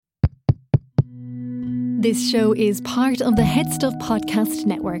This show is part of the Head Stuff Podcast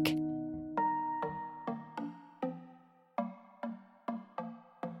Network.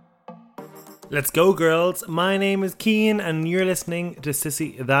 Let's go, girls. My name is Cian, and you're listening to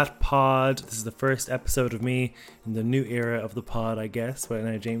Sissy That Pod. This is the first episode of me in the new era of the pod, I guess, where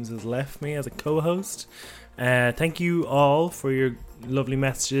now James has left me as a co-host. Thank you all for your lovely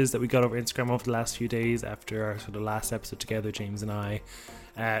messages that we got over Instagram over the last few days after our sort of last episode together, James and I.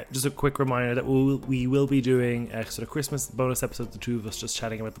 Just a quick reminder that we will be doing a sort of Christmas bonus episode, the two of us just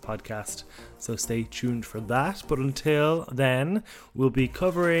chatting about the podcast, so stay tuned for that. But until then, we'll be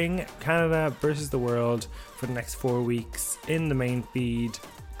covering Canada versus the world for the next 4 weeks in the main feed,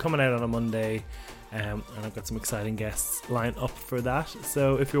 coming out on a Monday, and I've got some exciting guests lined up for that.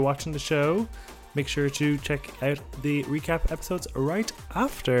 So if you're watching the show, make sure to check out the recap episodes right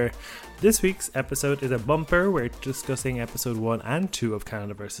after. This week's episode is a bumper. We're discussing episode 1 and 2 of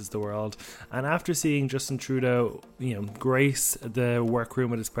Canada versus the World. And after seeing Justin Trudeau, grace the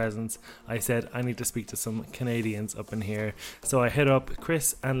workroom with his presence, I said I need to speak to some Canadians up in here. So I hit up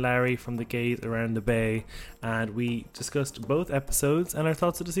Chris and Larry from the Gays Around the Bay, and we discussed both episodes and our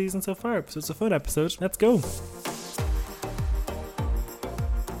thoughts of the season so far. So it's a fun episode. Let's go.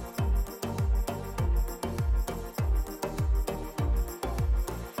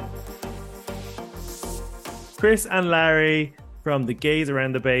 Chris and Larry from the Gays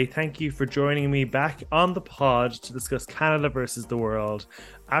Around the Bay, thank you for joining me back on the pod to discuss Canada versus the world.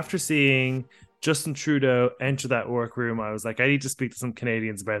 After seeing Justin Trudeau enter that workroom, I was like, I need to speak to some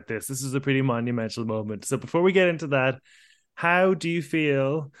Canadians about this. This is a pretty monumental moment. So before we get into that, how do you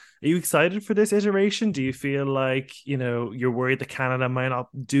feel? Are you excited for this iteration? Do you feel like, you're worried that Canada might not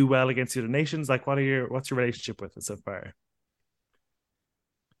do well against the other nations? Like, what's your relationship with it so far?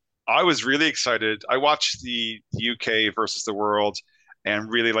 I was really excited. I watched the UK versus the world and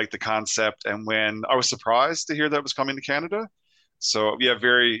really liked the concept. And when I was surprised to hear that it was coming to Canada. So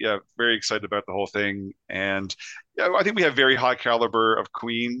very excited about the whole thing. And I think we have very high caliber of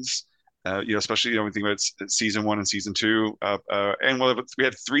queens, especially, when we think about season 1 and season 2. And we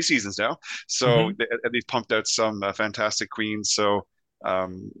had 3 seasons now. So they at least pumped out some fantastic queens. So I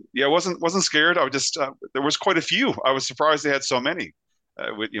wasn't scared. I was just, there was quite a few. I was surprised they had so many.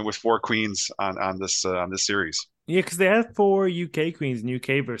 With 4 queens on this series. Yeah, because they had 4 UK queens in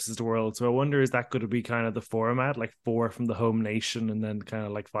UK versus the world. So I wonder, is that going to be kind of the format, like 4 from the home nation and then kind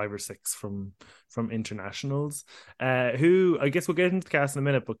of like 5 or 6 from internationals? Who, I guess we'll get into the cast in a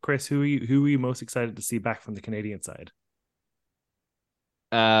minute, but Chris, who are you most excited to see back from the Canadian side?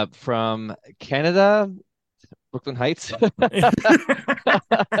 From Canada, Brooklyn Heights.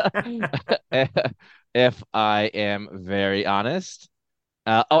 If I am very honest.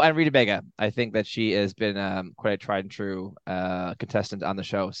 And Rita Baga. I think that she has been quite a tried and true contestant on the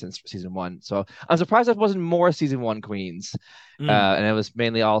show since season 1. So I'm surprised that wasn't more season 1 queens, and it was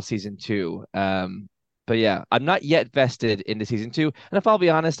mainly all season 2. But yeah, I'm not yet vested into season 2. And if I'll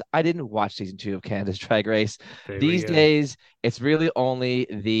be honest, I didn't watch season 2 of Canada's Drag Race. These days, it's really only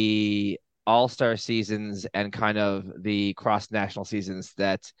the all-star seasons and kind of the cross-national seasons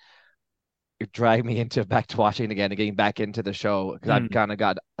that drag me back to watching it again and getting back into the show, because I've kind of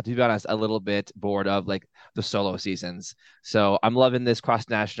got, to be honest, a little bit bored of like the solo seasons. So I'm loving this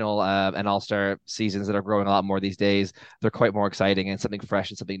cross-national and all-star seasons that are growing a lot more these days. They're quite more exciting and something fresh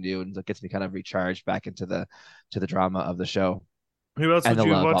and something new, and it gets me kind of recharged back into the drama of the show. Who else would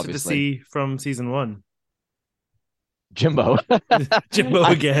you want to see from season 1? Jimbo. Jimbo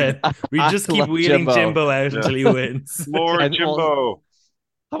again. We just keep wheeling Jimbo out until he wins. Lord Jimbo.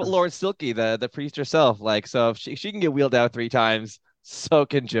 How about Lauren Silky, the priest herself? Like, so if she can get wheeled out 3 times, so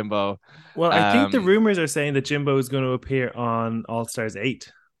can Jimbo. Well, I think the rumors are saying that Jimbo is going to appear on All Stars 8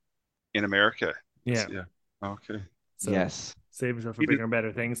 in America. Yeah. Okay. So yes. Save yourself for bigger and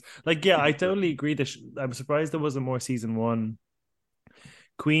better things. Like, yeah, I totally agree. I'm surprised there wasn't more season 1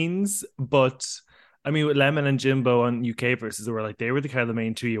 queens, but I mean, with Lemon and Jimbo on UK versus the world, like, they were the kind of the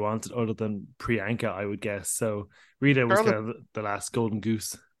main 2 you wanted, other than Priyanka, I would guess. So Rita was kind of the last golden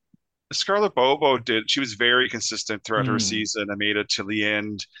goose. Scarlett Bobo she was very consistent throughout her season and made it to the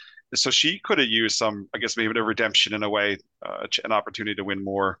end. So she could have used some, I guess, maybe a redemption in a way, an opportunity to win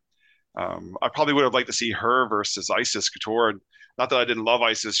more. I probably would have liked to see her versus Isis Couture. Not that I didn't love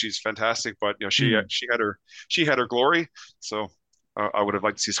Isis; she's fantastic, but she had her glory. So I would have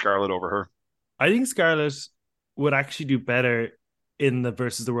liked to see Scarlett over her. I think Scarlett would actually do better in the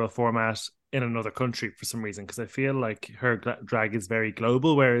versus the world format in another country for some reason, because I feel like her drag is very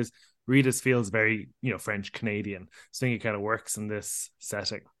global, whereas Rita's feels very, French Canadian. So I think it kind of works in this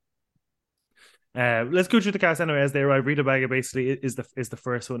setting. Let's go through the cast anyway as they arrive. Rita Baga basically is the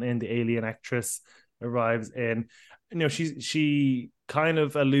first one in, the alien actress. arrives in. She kind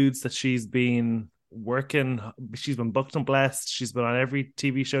of alludes that she's been working, she's been booked and blessed, she's been on every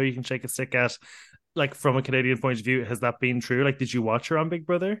TV show you can shake a stick at. Like, from a Canadian point of view, has that been true? Like, did you watch her on Big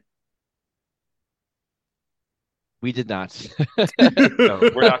Brother? We did not. No,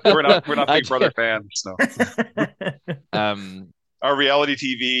 we're not Big Brother fans. No. Our reality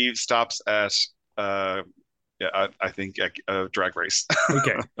TV stops at I think Drag Race.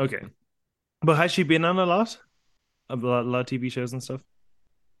 Okay. But has she been on a lot of TV shows and stuff?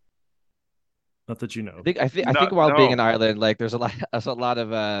 Not that you know. I think while being in Ireland, like there's a lot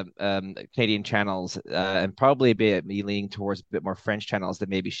of Canadian channels, and probably a bit me leaning towards a bit more French channels that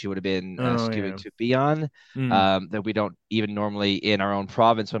maybe she would have been skewing to be on, that we don't even normally in our own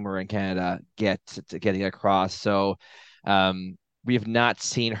province when we're in Canada getting across. So we have not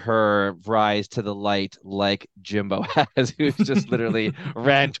seen her rise to the light like Jimbo has, who's just literally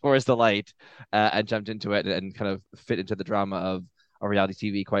ran towards the light and jumped into it and kind of fit into the drama of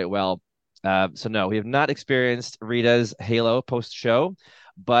reality TV quite well. So no, we have not experienced Rita's halo post show,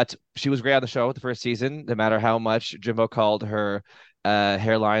 but she was great on the show the first season, no matter how much Jimbo called her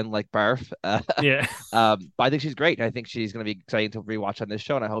hairline like barf. Yeah. But I think she's great. I think she's going to be exciting to rewatch on this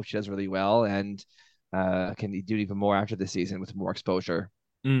show, and I hope she does really well and can do even more after this season with more exposure.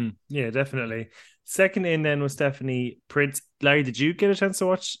 Yeah, definitely. Second in then was Stephanie Prince. Larry, did you get a chance to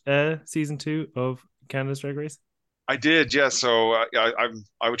watch season 2 of Canada's Drag Race? I did, yeah. So I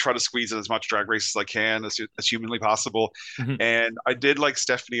would try to squeeze in as much Drag Race as I can, as humanly possible. And I did like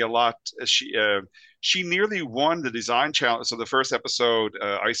Stephanie a lot. She nearly won the design challenge. So the first episode,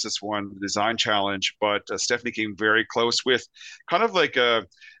 Isis won the design challenge, but Stephanie came very close with kind of like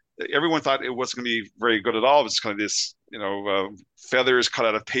everyone thought it wasn't going to be very good at all. It was kind of this, feathers cut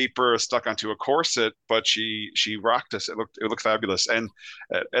out of paper stuck onto a corset, but she rocked us. It looked fabulous, and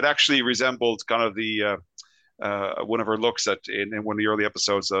it actually resembled kind of the one of her looks in one of the early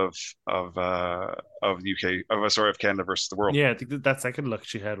episodes of Canada versus the World. Yeah, I think that second look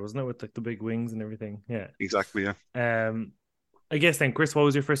she had, wasn't it, with like the big wings and everything? Yeah, exactly. Yeah. I guess then, Chris, what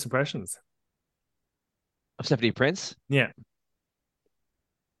was your first impressions of Stephanie Prince? Yeah.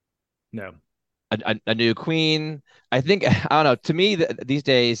 No. A new queen. I think, I don't know, to me these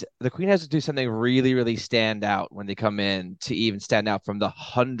days the queen has to do something really, really stand out when they come in to even stand out from the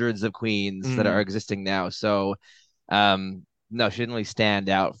hundreds of queens that are existing now. So no, she didn't really stand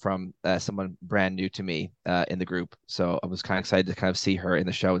out from someone brand new to me in the group. So I was kind of excited to kind of see her in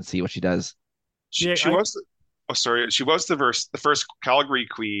the show and see what she does. She was the first Calgary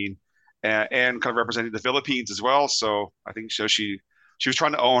queen, and kind of representing the Philippines as well. So I think she was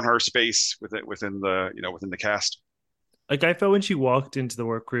trying to own her space within the cast. Like, I felt when she walked into the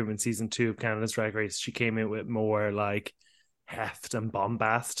workroom in season 2 of Canada's Drag Race, she came in with more like heft and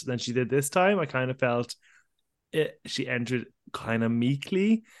bombast than she did this time. I kind of felt she entered kind of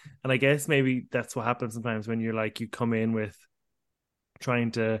meekly, and I guess maybe that's what happens sometimes when you're like, you come in with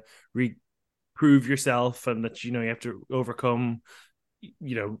trying to prove yourself, and that you have to overcome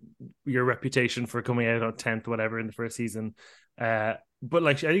your reputation for coming out on 10th whatever in the first season. But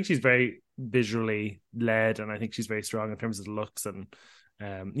like, I think she's very visually led, and I think she's very strong in terms of the looks. And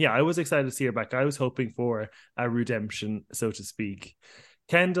I was excited to see her back. I was hoping for a redemption, so to speak.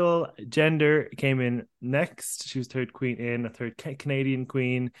 Kendall Gender came in next. She was third queen in, a third Canadian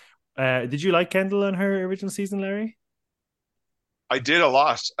queen. Did you like Kendall in her original season, Larry? I did a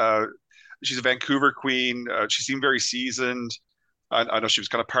lot. She's a Vancouver queen. She seemed very seasoned. I know she was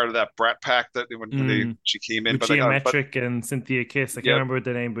kind of part of that Brat Pack that when she came in. With Geometric and Cynthia Kiss. I can't remember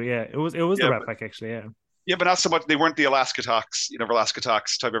the name, but yeah, it was the Brat Pack actually. Yeah. Yeah, but not so much. They weren't the Alaska Talks, Alaska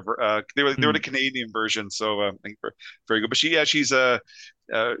Talks type of. They were the Canadian version, so I think very good. But she's done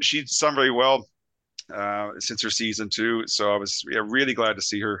very well since her season 2. So I was really glad to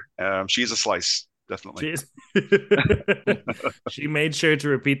see her. She's a slice. Definitely. She made sure to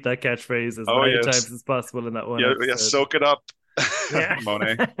repeat that catchphrase as many times as possible in that one. Yeah, soak it up.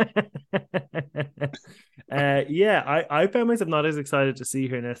 Monet. I found myself not as excited to see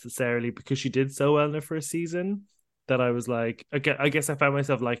her necessarily because she did so well in her first season that I was like, okay, I guess I found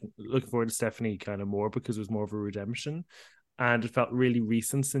myself like looking forward to Stephanie kind of more because it was more of a redemption, and it felt really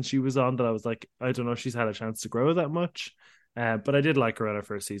recent since she was on that I was like, I don't know if she's had a chance to grow that much, but I did like her on her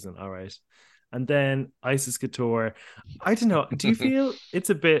first season. All right. And then Isis Couture, I don't know, do you feel it's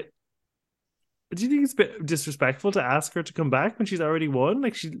a bit, do you think it's a bit disrespectful to ask her to come back when she's already won?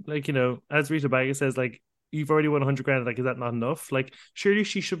 Like, as Rita Baga says, like, you've already won 100 grand. Like, is that not enough? Like, surely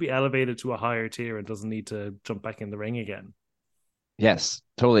she should be elevated to a higher tier and doesn't need to jump back in the ring again. Yes,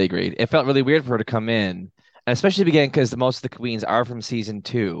 totally agreed. It felt really weird for her to come in And especially beginning because most of the queens are from season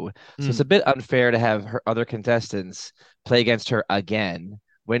two. So it's a Mm. bit unfair to have her other contestants play against her again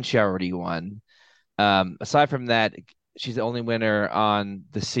when she already won. Aside from that, she's the only winner on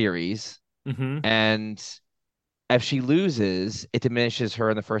the series. Hmm. And if she loses, it diminishes her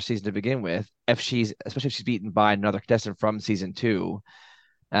in the first season to begin with. Especially if she's beaten by another contestant from season two.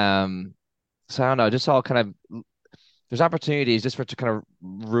 Um, so I don't know, just all kind of there's opportunities just for it to kind of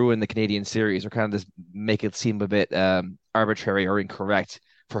ruin the Canadian series or kind of just make it seem a bit arbitrary or incorrect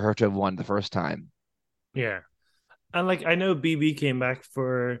for her to have won the first time. Yeah. And like I know BB came back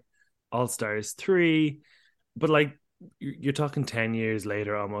for All Stars 3, but like you're talking 10 years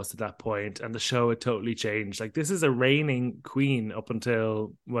later almost at that point, and the show had totally changed. Like this is a reigning queen up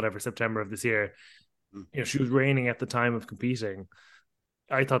until whatever September of this year. Mm. She was reigning at the time of competing.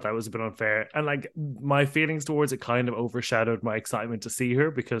 I thought that was a bit unfair. And like my feelings towards it kind of overshadowed my excitement to see her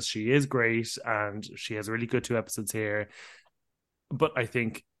because she is great and she has really good 2 episodes here. But I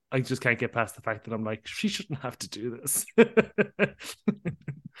think I just can't get past the fact that I'm like, she shouldn't have to do this.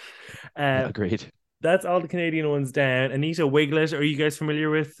 Yeah, uh, agreed. that's all the Canadian ones down. Anita Wiglet, are you guys familiar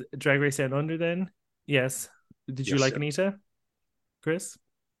with Drag Race Down Under then? Yes. Did you Yes, like yeah. Anita, Chris?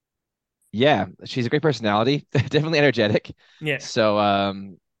 Yeah, she's a great personality, definitely energetic. Yeah.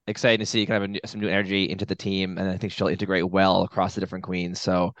 So exciting to see kind of some new energy into the team, and I think she'll integrate well across the different queens.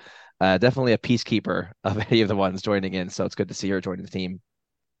 So definitely a peacekeeper of any of the ones joining in. So it's good to see her joining the team.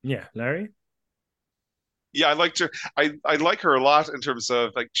 Yeah. Larry? Yeah, I liked her. I like her a lot in terms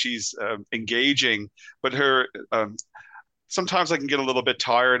of like she's engaging, but her sometimes I can get a little bit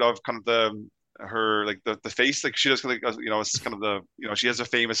tired of kind of the her like the face like she does like it's kind of the she has a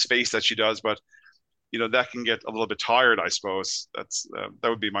famous face that she does, but that can get a little bit tired, I suppose. That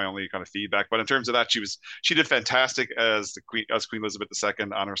would be my only kind of feedback. But in terms of that, she did fantastic as the Queen Elizabeth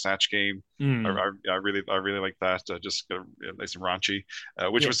II on her Snatch Game. Mm. I really like that. Just nice and raunchy,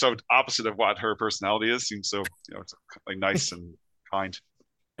 which Yeah. was so opposite of what her personality is. Seems so it's like nice and kind.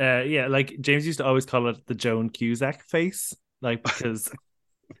 Yeah, like James used to always call it the Joan Cusack face, like because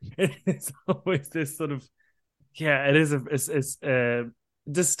it's always this sort of yeah, it is a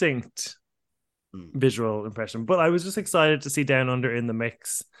distinct Mm. visual impression. But I was just excited to see Down Under in the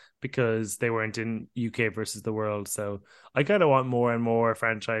mix because they weren't in UK versus the world. So I kind of want more and more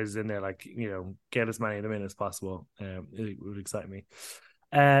franchises in there, like get as many of them in as possible. It would excite me.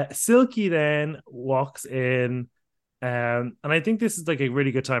 Silky then walks in. And I think this is like a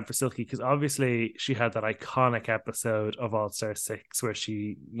really good time for Silky because obviously she had that iconic episode of All Star 6 where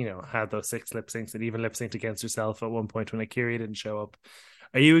she, had those 6 lip syncs and even lip synced against herself at one point when Akira didn't show up.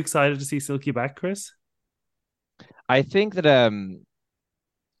 Are you excited to see Silky back, Chris? I think that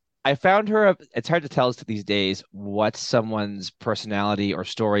I found her. It's hard to tell these days what someone's personality or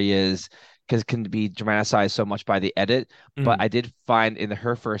story is because it can be dramatized so much by the edit. But Mm. I did find in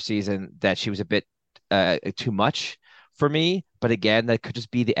her first season that she was a bit too much for me. But again, that could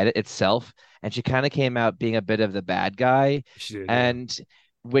just be the edit itself. And she kind of came out being a bit of the bad guy, She did, yeah. and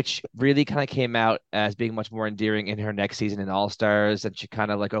which really kind of came out as being much more endearing in her next season in All Stars. And she kind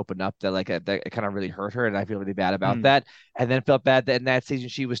of like opened up that that it kind of really hurt her, and I feel really bad about Mm. that. And then felt bad that in that season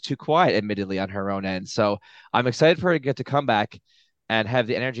she was too quiet, admittedly, on her own end. So I'm excited for her to get to come back and have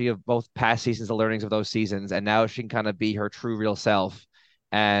the energy of both past seasons, the learnings of those seasons, and now she can kind of be her true, real self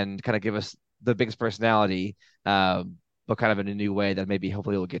and kind of give us the biggest personality, but kind of in a new way that maybe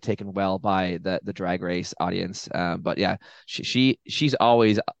hopefully will get taken well by the Drag Race audience. But yeah, she's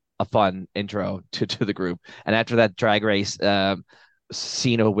always a fun intro to the group, and after that Drag Race.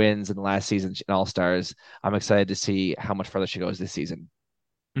 Cena wins in the last season in All Stars. I'm excited to see how much further she goes this season.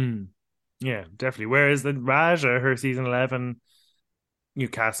 Mm. Yeah, definitely. Whereas the Raja, her season 11 new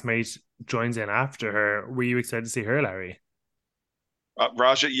castmate, joins in after her. Were you excited to see her, Larry?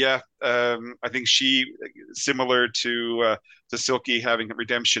 Raja, yeah, I think she similar to Silky having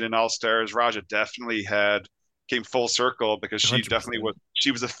redemption in All Stars. Raja definitely had came full circle because she definitely 100%. was.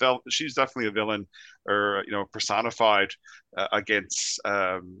 She's definitely a villain, or personified against.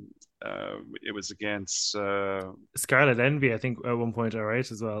 It was against. Scarlet Envy, I think, at one point, all right,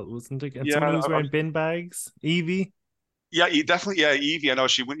 as well, wasn't it? And Yeah, someone who was wearing bin bags, Evie. yeah, definitely. Yeah, Evie. I know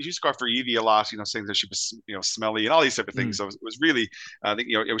she used to go after Evie a lot. Saying that she was smelly and all these type of things. Mm. So it was really, I think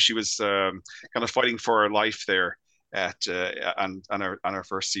she was kind of fighting for her life there at on her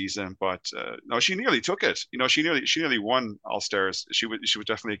first season. But no, she nearly took it. She nearly won All Stars. She was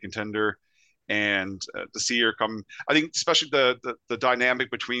definitely a contender. And to see her come, I think especially the dynamic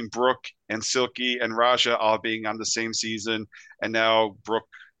between Brooke and Silky and Raja all being on the same season, and now Brooke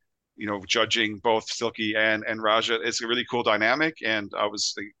judging both Silky and Raja. It's a really cool dynamic, and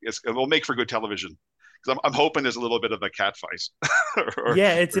it will make for good television because I'm hoping there's a little bit of a cat fight.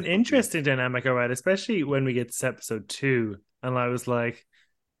 Yeah, it's or an something. interesting dynamic, all right, especially when we get to episode 2. And I was like,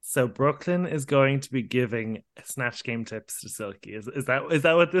 so Brooklyn is going to be giving Snatch Game tips to Silky. Is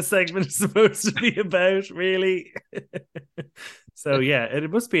that what this segment is supposed to be about, really? So yeah, it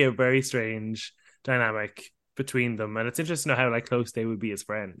must be a very strange dynamic between them. And it's interesting to know how like close they would be as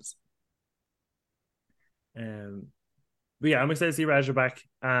friends. Um but yeah, I'm excited to see Raja back,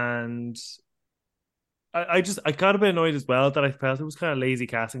 and I got a bit annoyed as well that I felt it was kind of lazy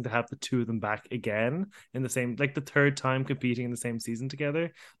casting to have the two of them back again in the same, like the third time competing in the same season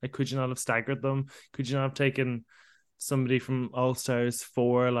together. Like, could you not have staggered them? Could you not have taken somebody from All Stars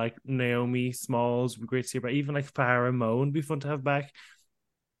 4, like Naomi Smalls? Would be great to see her back. Even like Farrah Moan would be fun to have back.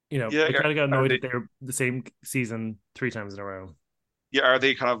 Yeah, I kind of got are annoyed they? that they're the same season 3 times in a row. Yeah, are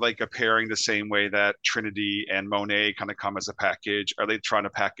they kind of like a pairing the same way that Trinity and Monet kind of come as a package? Are they trying to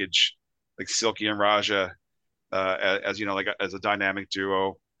package like Silky and Raja as like as a dynamic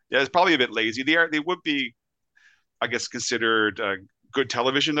duo? Yeah, it's probably a bit lazy. They would be, I guess, considered good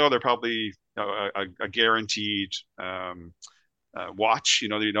television though. They're probably a guaranteed watch.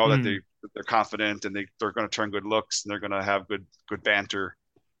 They know that Mm, they're confident and they're going to turn good looks and they're going to have good banter.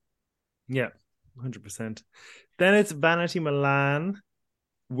 yeah, 100%. Then it's Vanity Milan.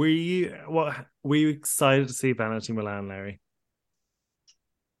 Were you excited to see Vanity Milan, Larry?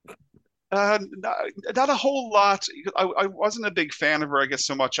 Not a whole lot. I wasn't a big fan of her, I guess,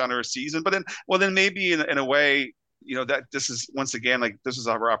 so much on her season. But then maybe in a way, that this is once again like this is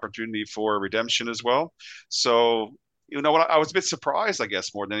our opportunity for redemption as well. So what I was a bit surprised, I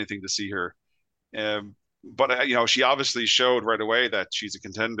guess, more than anything to see her. But she obviously showed right away that she's a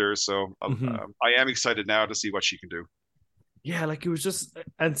contender. So Mm-hmm. I am excited now to see what she can do. Yeah, like it was just,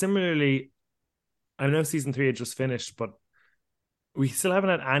 and similarly, I know season 3 had just finished, but we still haven't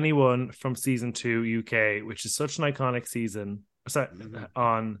had anyone from season 2 UK, which is such an iconic season, sorry, Mhm.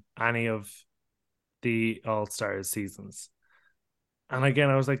 on any of the All Stars seasons. And again,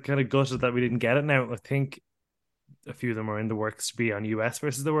 I was like kind of gutted that we didn't get it now. I think a few of them are in the works to be on US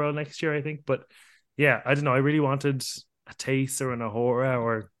versus the world next year, I think. But yeah, I don't know. I really wanted a Taste or an Ahura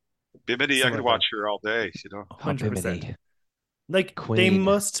or Bimini, I something could like that. watch her all day. 100%. Bimini, Like Queen.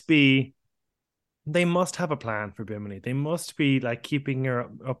 they must have a plan for Bimini. They must be like keeping her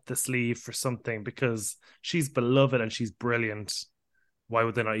up the sleeve for something because she's beloved and she's brilliant. Why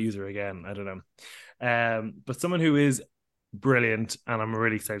would they not use her again? I don't know. But someone who is brilliant and I'm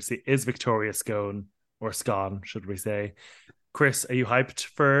really excited to see is Victoria Scone, or Scone, should we say? Chris, are you hyped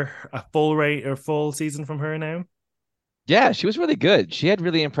for a full rate or full season from her now? Yeah, she was really good. She had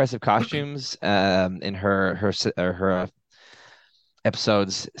really impressive costumes in her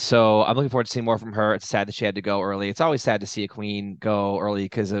episodes. So I'm looking forward to seeing more from her. It's sad that she had to go early. It's always sad to see a queen go early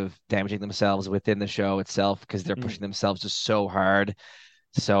because of damaging themselves within the show itself because they're Mm, pushing themselves just so hard.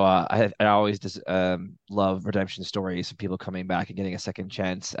 So I always just love redemption stories of people coming back and getting a second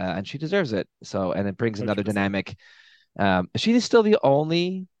chance, and she deserves it. So and it brings another 100%. dynamic. She is still the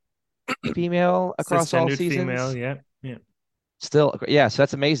only female across all Cisgendered female, seasons. yeah. Yeah. Still, yeah. So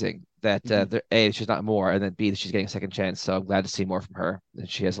that's amazing that Mhm. A, she's not more, and then B, that she's getting a second chance. So I'm glad to see more from her. And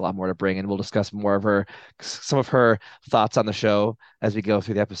she has a lot more to bring, and we'll discuss more of some of her thoughts on the show as we go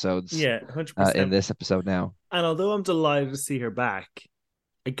through the episodes Yeah, in 100%. this episode now. And although I'm delighted to see her back,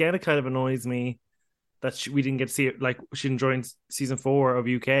 again, it kind of annoys me that we didn't get to see it. Like, she didn't join season 4 of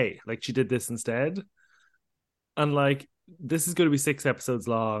UK. Like, she did this instead. And, like, this is going to be 6 episodes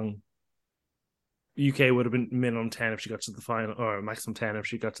long. UK would have been minimum 10 if she got to the final, or maximum 10 if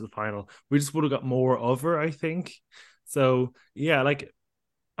she got to the final. We just would have got more of her, I think. So, yeah, like,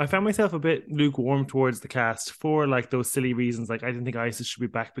 I found myself a bit lukewarm towards the cast for like those silly reasons. Like, I didn't think Isis should be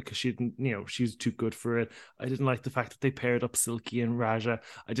back because she didn't, she was too good for it. I didn't like the fact that they paired up Silky and Raja.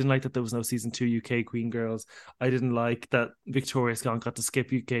 I didn't like that there was no season 2 UK Queen Girls. I didn't like that Victoria Scott got to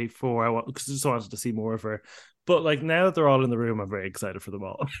skip UK 4. Because I just wanted to see more of her. But like now that they're all in the room, I'm very excited for them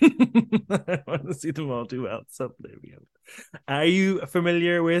all. I want to see them all do well. So there we go. Are you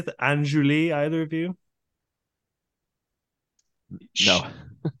familiar with Anjuli, either of you? No.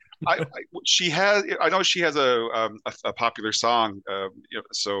 She has. I know she has a popular song.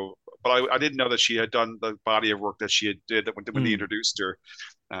 So, but I didn't know that she had done the body of work that she had did that when they Mm, introduced her.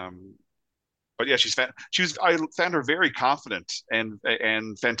 Um, but yeah, she was. I found her very confident and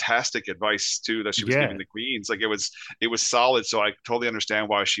fantastic advice too that she was giving yeah. the queens. Like it was solid. So I totally understand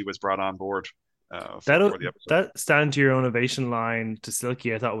why she was brought on board That for the episode. that stand to your own ovation line to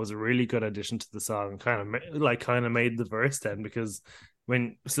Silky, I thought was a really good addition to the song. Kind of made the verse then, because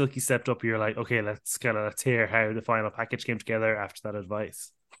when Silky stepped up, you're like, okay, let's hear how the final package came together after that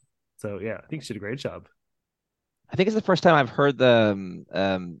advice. So yeah, I think she did a great job. I think it's the first time I've heard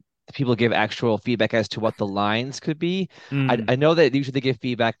people give actual feedback as to what the lines could be. Mm. I know that usually they give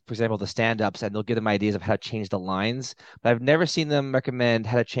feedback, for example, the stand-ups, and they'll give them ideas of how to change the lines, but I've never seen them recommend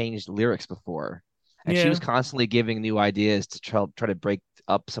how to change lyrics before. And she was Yeah. constantly giving new ideas to try to break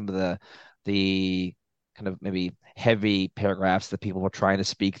up some of the kind of maybe heavy paragraphs that people were trying to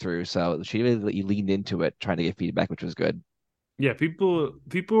speak through. So she really leaned into it, trying to get feedback, which was good. Yeah, people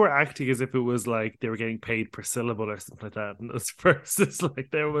were acting as if it was like they were getting paid per syllable or something like that. And those verses,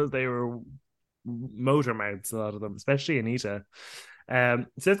 like they were motor mouths, a lot of them, especially Anita. So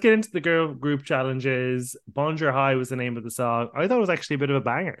let's get into the girl group challenges. Bonjour High was the name of the song. I thought it was actually a bit of a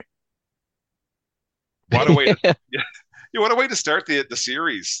banger. What a way to yeah, yeah, what a way to start the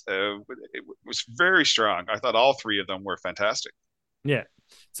series. It was very strong. I thought all three of them were fantastic. Yeah.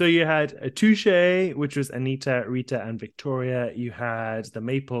 So you had a Touche, which was Anita, Rita, and Victoria. You had the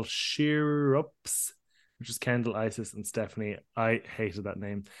Maple Syrups, which was Kendall, Isis, and Stephanie. I hated that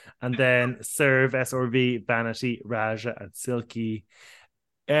name. And then Serve, SRV, Vanity, Raja, and Silky.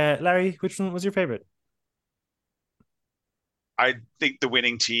 Larry, which one was your favorite? I think the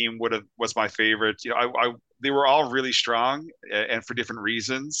winning team was my favorite. They were all really strong and for different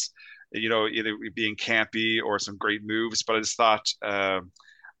reasons. Either being campy or some great moves. But I just thought,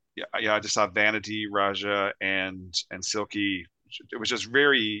 I just thought Vanity, Raja, and Silky. It was just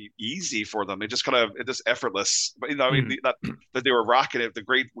very easy for them. It just effortless. But I mean, that they were rocking it, the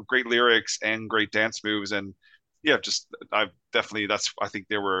great lyrics and great dance moves, and yeah, just I definitely I think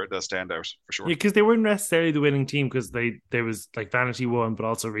they were the standouts for sure. Yeah, because they weren't necessarily the winning team because there was like Vanity won, but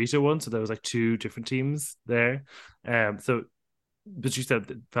also Rita won, so there was like two different teams there. So but you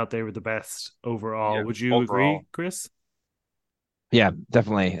said felt they were the best overall. Yeah, Would you agree, overall. Chris? Yeah,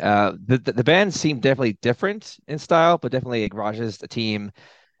 definitely. The band seemed definitely different in style, but definitely like Raj's the team.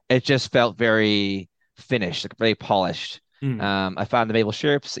 It just felt very finished, like very polished. Mm. I found the Maple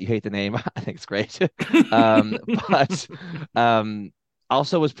Syrups. You hate the name. I think it's great. But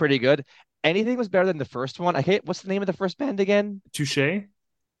also was pretty good. Anything was better than the first one. I hate what's the name of the first band again? Touche.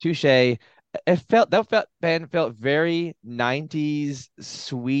 Touche. That band felt very 90s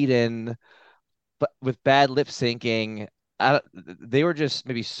Sweden, but with bad lip syncing. They were just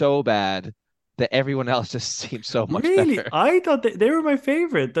maybe so bad that everyone else just seemed so much Really? better. I thought they were my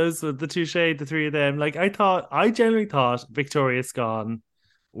favorite. Those were the Touche, the three of them. Like I genuinely thought Victoria Scone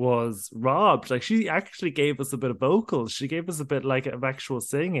was robbed. Like she actually gave us a bit of vocals. She gave us a bit like of actual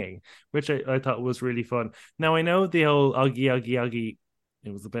singing, which I thought was really fun. Now I know the whole Oggy Oggy Oggy.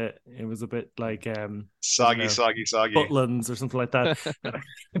 It was a bit like I don't Soggy, know, soggy, soggy. Butlins or something like that.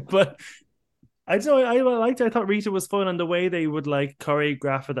 But I don't know. I liked it. I thought Rita was fun, and the way they would like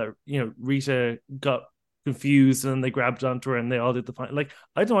choreograph it. That Rita got confused, and then they grabbed onto her, and they all did the fine. Like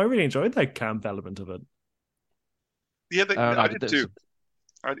I don't know. I really enjoyed that camp element of it. Yeah, I don't I know. did too.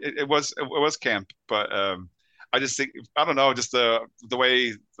 It was camp, but I just think I don't know, just the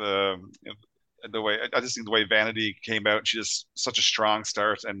way the way I just think the way Vanity came out, she just such a strong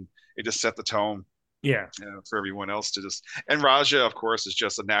start, and it just set the tone Yeah, for everyone else to just. And Raja, of course, is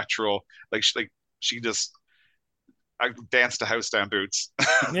just a natural. She just I danced to house down boots,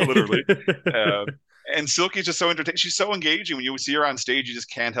 literally. Uh, and Silky's just so entertaining. She's so engaging when you see her on stage. You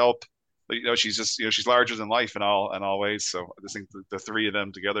just can't help. She's just she's larger than life in all ways. So I just think the three of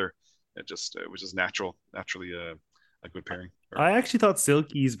them together, it was just naturally a good pairing. I actually thought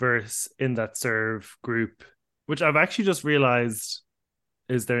Silky's verse in that Serve group, which I've actually just realized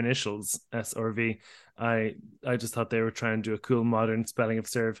is their initials S or V. I just thought they were trying to do a cool modern spelling of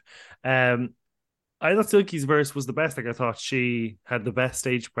Serve. I thought Silky's verse was the best. Like I thought she had the best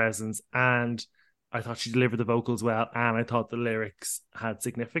stage presence, and I thought she delivered the vocals well, and I thought the lyrics had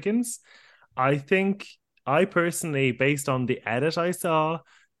significance. I think I personally, based on the edit I saw,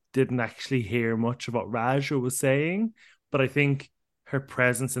 didn't actually hear much of what Raja was saying, but I think her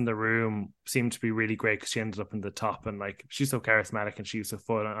presence in the room seemed to be really great because she ended up in the top, and like she's so charismatic and she was so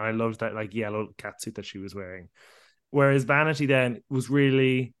fun, and I loved that like yellow catsuit that she was wearing. Whereas Vanity then was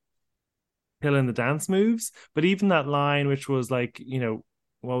really killing the dance moves. But even that line, which was like,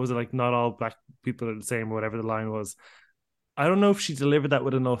 what was it like? Not all black people are the same, or whatever the line was. I don't know if she delivered that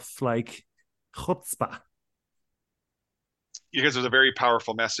with enough like chutzpah. Because it was a very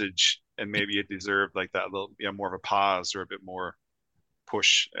powerful message, and maybe it deserved like that little, more of a pause or a bit more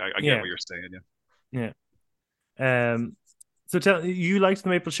push. I get Yeah, what you're saying. Yeah. yeah. So tell you liked the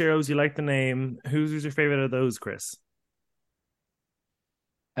Maple Sheroes, you liked the name. Who's your favorite of those, Chris?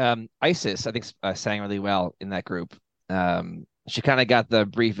 Isis, I think, sang really well in that group. She kind of got the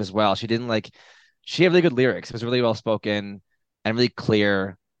brief as well. She didn't like, she had really good lyrics. It was really well spoken and really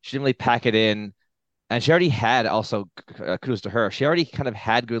clear. She didn't really pack it in, and she already had also kudos to her. She already kind of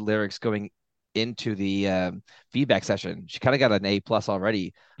had good lyrics going into the feedback session. She kind of got an A+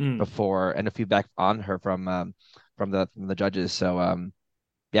 already Mm. before, and a feedback on her from the judges. So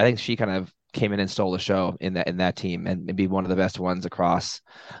yeah, I think she kind of came in and stole the show in that team and be one of the best ones across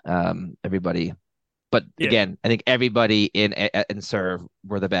everybody. But Yeah. again, I think everybody in serve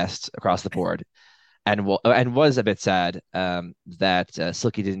were the best across the board, and was a bit sad that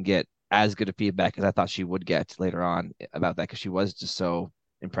Silky didn't get as good a feedback as I thought she would get later on about that because she was just so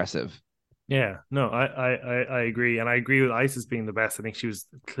impressive. Yeah, no, I agree, and I agree with Isis being the best. I think she was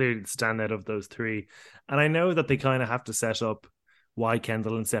clearly the standout of those three, and I know that they kind of have to set up why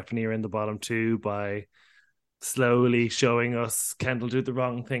Kendall and Stephanie are in the bottom two by slowly showing us Kendall do the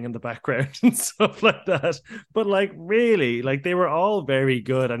wrong thing in the background and stuff like that. But like, really, like they were all very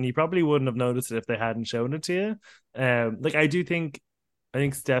good, and you probably wouldn't have noticed it if they hadn't shown it to you. Like I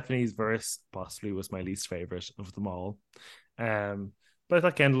think Stephanie's verse possibly was my least favorite of them all. Um, but I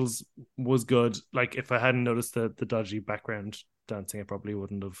thought Kendall's was good. Like if I hadn't noticed the dodgy background dancing, I probably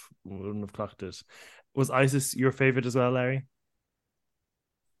wouldn't have clocked it. Was Isis your favorite as well, Larry?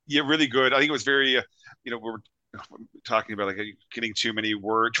 Yeah, really good. I think it was very, we're talking about like getting too many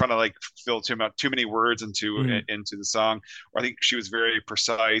words, trying to like fill too many words Mm. into the song. Or I think she was very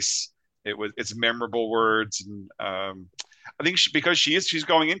precise. It's memorable words, and I think because she's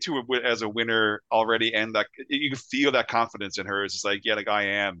going into it as a winner already, and that you can feel that confidence in her. It's just like, yeah, like I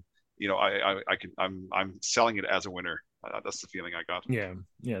am. I can. I'm selling it as a winner. That's the feeling I got. Yeah,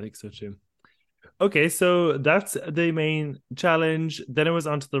 yeah, I think so too. Okay, so that's the main challenge. Then it was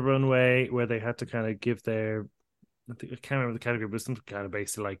onto the runway where they had to kind of give their I can't remember the category, but some kind of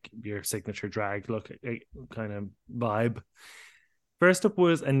basically like your signature drag look kind of vibe. First up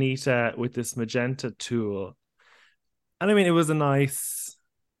was Anita with this magenta tulle. And I mean it was a nice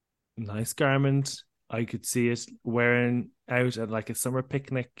garment. I could see it wearing out at like a summer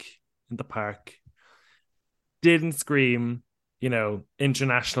picnic in the park. Didn't scream,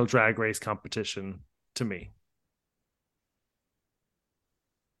 international drag race competition to me.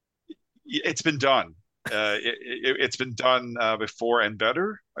 It's been done. It's been done before and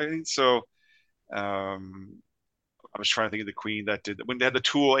better, I think. So I was trying to think of the queen that did when they had the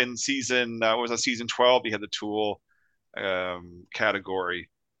tool in season. What was that, season 12? You had the tool category,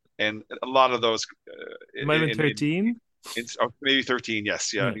 and a lot of those It might have been 13. maybe 13.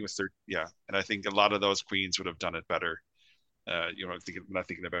 Yes, yeah, I Yeah. think it was 13. Yeah, and I think a lot of those queens would have done it better. Not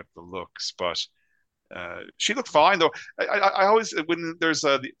thinking about the looks, but she looked fine though. I always when there's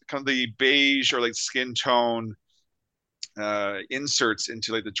kind of the beige or like skin tone inserts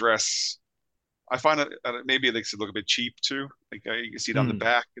into like the dress, I find it maybe it makes it look a bit cheap too. Like you can see it on the Mm.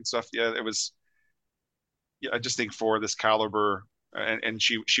 back and stuff. Yeah, it was. Yeah, I just think for this caliber, and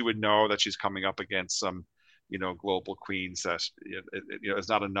she would know that she's coming up against some, global queens that it's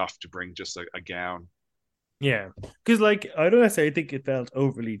not enough to bring just a gown. Yeah. Because, like, I don't necessarily think it felt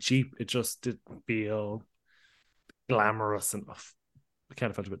overly cheap. It just didn't feel glamorous enough. It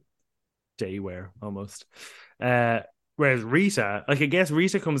kind of felt a bit day wear almost. Whereas Rita, like, I guess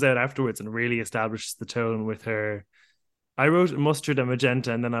Rita comes out afterwards and really establishes the tone with her. I wrote mustard and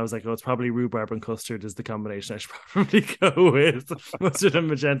magenta, and then I was like, oh, it's probably rhubarb and custard is the combination I should probably go with. Mustard and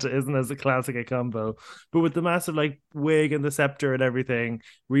magenta isn't as a classic a combo. But with the massive, like, wig and the scepter and everything,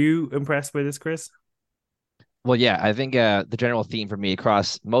 were you impressed by this, Chris? Well, yeah, I think the general theme for me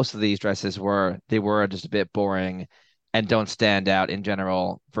across most of these dresses were they were just a bit boring and don't stand out in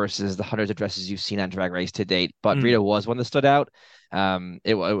general versus the hundreds of dresses you've seen on Drag Race to date. But Mm. Rita was one that stood out.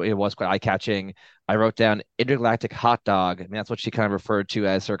 It was quite eye-catching. I wrote down intergalactic hot dog. I mean, that's what she kind of referred to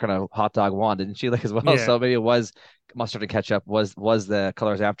as her kind of hot dog wand, didn't she? Like as well. Yeah. So maybe it was mustard and ketchup was the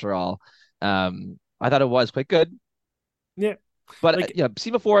colors after all. I thought it was quite good. Yeah. But Like, yeah,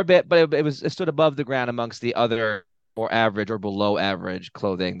 seen before a bit, but it stood above the ground amongst the other more average or below average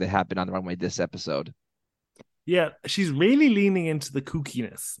clothing that happened on the runway this episode. yeah, she's really leaning into the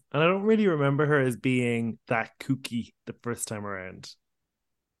kookiness. And I don't really remember her as being that kooky the first time around.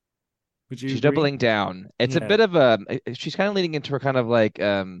 Would you She's agree? doubling down. It's a Yeah. bit of she's kind of leaning into her kind of like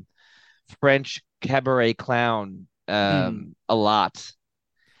French cabaret clown Mm. a lot.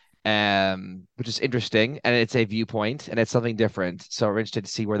 Which is interesting, and it's a viewpoint, and it's something different. So we're interested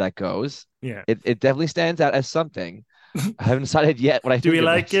to see where that goes. Yeah. It definitely stands out as something. I haven't decided yet what I Do think we of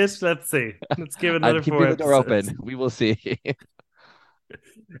like it. it? Let's see. Let's give it I'm another four keeping the door episodes. open. We will see.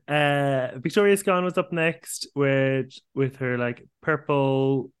 Victoria Scone was up next with her like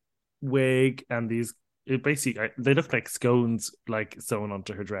purple wig and these it basically they look like scones like sewn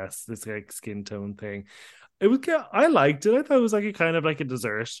onto her dress, this like skin tone thing. It was. I liked it. I thought it was like a kind of like a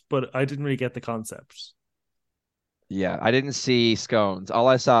dessert, but I didn't really get the concept. Yeah, I didn't see scones. All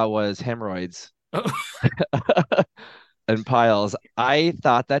I saw was hemorrhoids and piles. I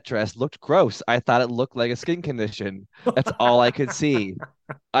thought that dress looked gross. I thought it looked like a skin condition. That's all I could see.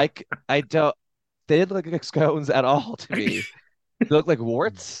 I don't. They didn't look like scones at all to me. They look like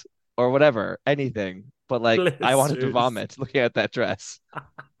warts or whatever, anything. But like, I wanted to Blisters. vomit looking at that dress.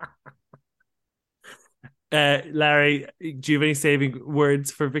 Larry, do you have any saving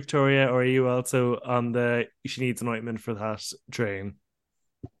words for Victoria, or are you also on the she needs an ointment for that train?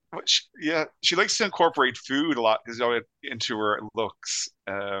 Yeah, she likes to incorporate food a lot because into her looks.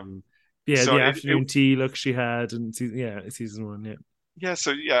 Yeah, So the afternoon tea look she had in season one. Yeah, yeah,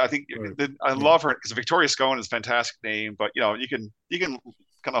 so yeah, I think or, I yeah. love her because Victoria Scone is a fantastic name, but you can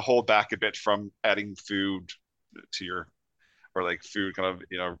kind of hold back a bit from adding food to your or like food kind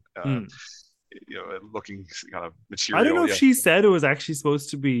of Mm. looking kind of I don't know material. if Yeah, she said it was actually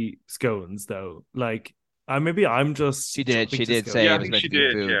supposed to be scones though. Like, maybe I'm just She did. jumping She to did scones. say yeah, it I was think meant she to be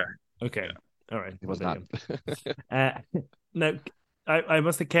did. food. Yeah, Okay, yeah. all right. It Well, was there not. you go. Now, I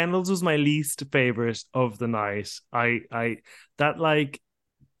must say, Kendall's was my least favorite of the night. I that like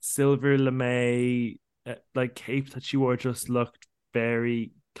silver lame like cape that she wore just looked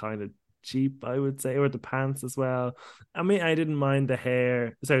very kind of cheap, I would say, or the pants as well. I mean, I didn't mind the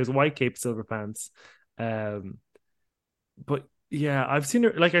hair. Sorry, it was white cape, silver pants. Um, but yeah, I've seen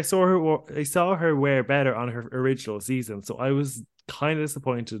her. Like I saw her wear better on her original season, so I was kind of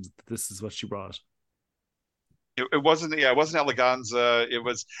disappointed that this is what she brought. It wasn't. Yeah, it wasn't eleganza.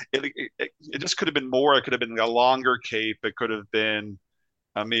 It just could have been more. It could have been a longer cape. It could have been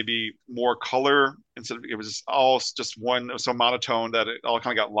maybe more color instead of it was all just one. It was so monotone that it all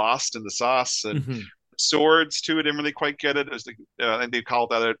kind of got lost in the sauce and Mm-hmm. swords too. I didn't really quite get it. It was and they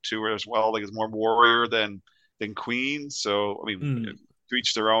called that out to her as well. Like it's more warrior than queen. So I mean, Mm. to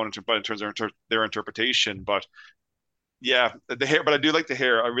each their own. But in terms of their interpretation, but yeah, the hair. But I do like the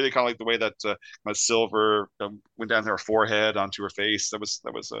hair. I really kind of like the way that my silver went down her forehead onto her face. That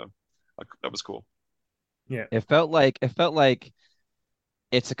was cool. Yeah. It felt like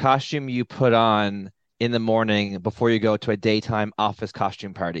it's a costume you put on in the morning before you go to a daytime office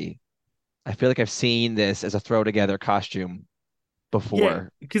costume party. I feel like I've seen this as a throw together costume Yeah,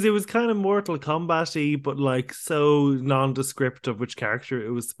 before. because it was kind of Mortal Kombat-y, but like so nondescript of which character it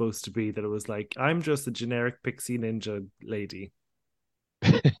was supposed to be that it was like, I'm just a generic pixie ninja lady.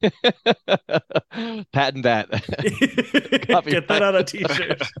 Patent that. Get that Copyright. on a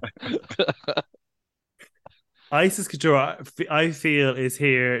t-shirt. Isis Couture, I feel, is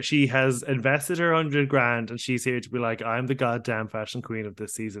here. She has invested her 100 grand and she's here to be like, I'm the goddamn fashion queen of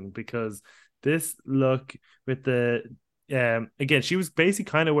this season because this look with the again, she was basically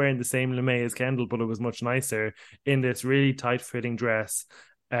kind of wearing the same lame as Kendall, but it was much nicer in this really tight fitting dress,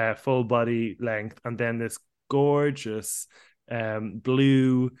 full body length, and then this gorgeous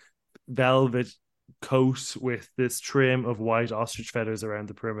blue velvet coat with this trim of white ostrich feathers around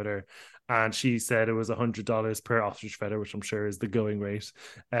the perimeter. And she said it was $100 per ostrich feather, which I'm sure is the going rate.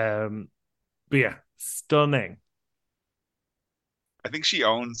 But yeah, stunning. I think she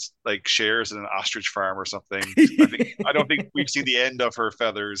owns like shares in an ostrich farm or something. I don't think Oh we've seen the end of her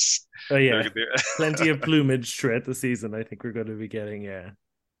feathers. yeah, They're plenty of plumage throughout the season. I think we're going to be getting. Yeah,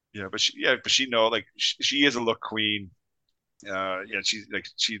 but she know like she is a look queen. Yeah, she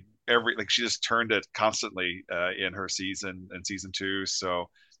just turned it constantly in her season and season two. So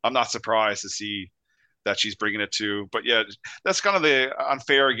I'm not surprised to see that she's bringing it to. But yeah, that's kind of the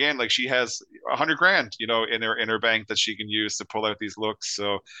unfair again. Like she has 100 grand, in her bank that she can use to pull out these looks.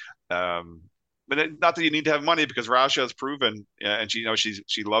 So, but not that you need to have money because Raja has proven, and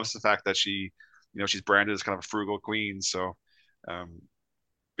she loves the fact that she's branded as kind of a frugal queen. So,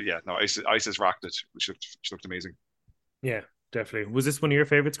 but yeah, no, Isis rocked it. She looked amazing. yeah, definitely. Was this one of your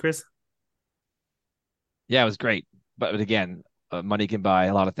favorites, Chris? Yeah, it was great. But again, money can buy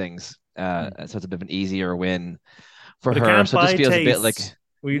a lot of things. Mm. So it's a bit of an easier win for But it her. can't So it just buy feels a bit like taste.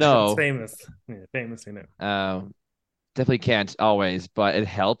 It's no, famous. Yeah, famously no. definitely can't always, but it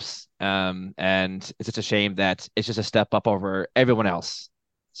helps. And it's just a shame that it's just a step up over everyone else.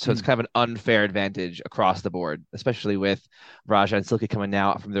 So it's Mm. kind of an unfair advantage across the board, especially with Raja and Silky coming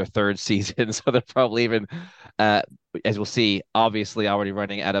now from their third season. So they're probably even, uh, as we'll see, obviously already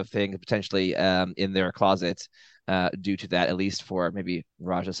running out of things potentially in their closet due to that, at least for maybe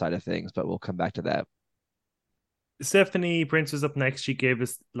Raja's side of things. But we'll come back to that. Stephanie Prince was up next. She gave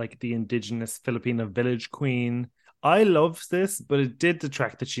us like the indigenous Filipino village queen. I loved this, but it did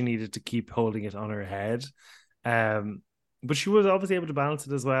detract that she needed to keep holding it on her head. Um, but she was obviously able to balance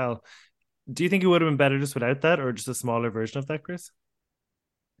it as well. Do you think it would have been better just without that, or just a smaller version of that, Chris?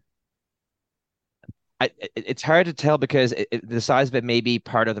 It's hard to tell because the size of it may be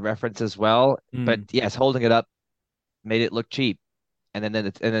part of the reference as well. But Mm. yes, holding it up made it look cheap, and then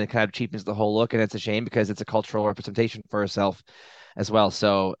it kind of cheapens the whole look, and it's a shame because it's a cultural representation for herself as well.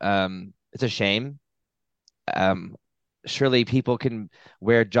 So it's a shame. Um, Surely people can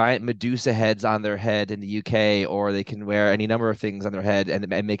wear giant Medusa heads on their head in the UK, or they can wear any number of things on their head and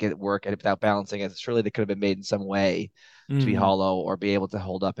make it work and without balancing it. Surely they could have been made in some way to be Mm. hollow or be able to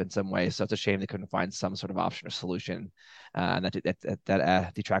hold up in some way. So it's a shame they couldn't find some sort of option or solution, and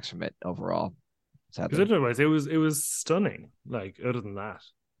that detracts from it overall, Because sadly. otherwise, it was stunning. Like other than that,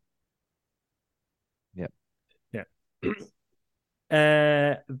 Yeah. yeah.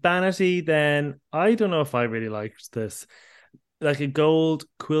 Vanity. Then I don't know if I really liked this. Like a gold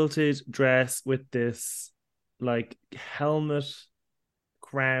quilted dress with this like helmet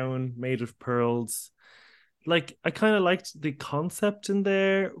crown made of pearls. Like I kind of liked the concept in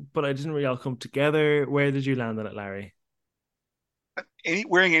there, but I didn't really all come together. Where did you land on it, Larry?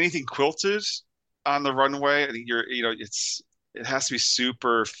 Wearing anything quilted on the runway, I think it has to be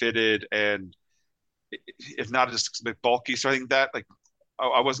super fitted and if not just a bit bulky. So I think that like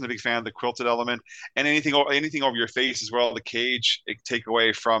I wasn't a big fan of the quilted element and anything over your face as well. The cage it take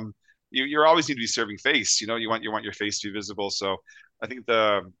away from you. You always need to be serving face. You want your face to be visible. So I think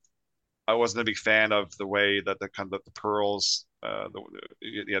the I wasn't a big fan of the way that the kind of the pearls,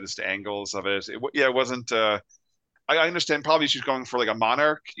 yeah, just the angles of it. Yeah, it wasn't. I understand probably she's going for like a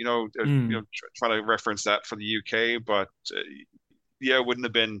monarch, Mm. trying to reference that for the UK, but yeah, it would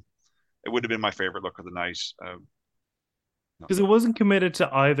have been my favorite look of the night. No, Because it wasn't committed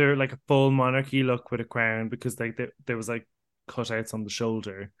to either like a full monarchy look with a crown, because like there was like cutouts on the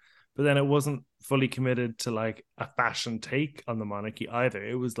shoulder, but then it wasn't fully committed to like a fashion take on the monarchy either.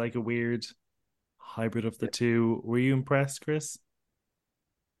 It was like a weird hybrid of the two. Were you impressed, Chris?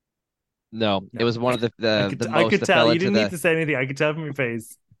 No, it No. was one of the I most could that tell. fell You into didn't need the to say anything. I could tell from your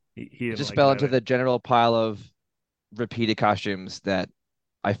face. He it didn't just like it fell into either. the general pile of repeated costumes that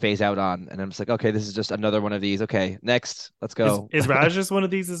I phase out on, and I'm just like, okay, this is just another one of these. Okay, next, let's Is go. is Rajas one of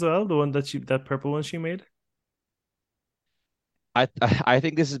these as well? The one that purple one she made? I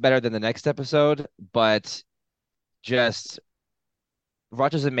think this is better than the next episode, but just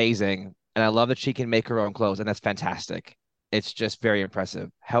Raj is amazing, and I love that she can make her own clothes, and that's fantastic. It's just very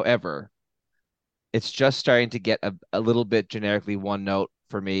impressive. However, it's just starting to get a little bit generically one note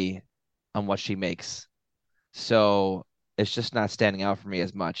for me on what she makes. So it's just not standing out for me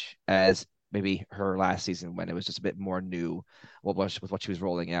as much as maybe her last season when it was just a bit more new with what she was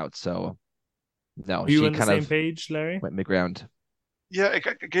rolling out. So no, Are you she on the kind same of page, Larry? went mid-ground. yeah, it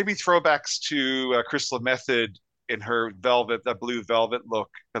gave me throwbacks to Crystal Method in her that blue velvet look,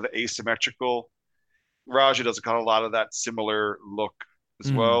 kind of asymmetrical. Raja does kind of a lot of that similar look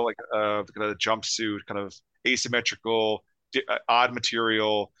as Mm. well, like kind of jumpsuit, kind of asymmetrical, odd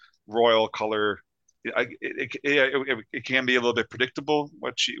material, royal color. It can be a little bit predictable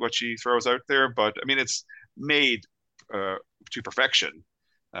what she throws out there, but I mean it's made uh, to perfection.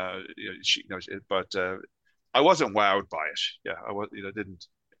 But I wasn't wowed by it. Yeah, I was. Didn't.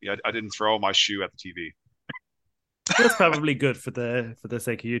 Yeah, I didn't throw my shoe at the TV. That's probably good for the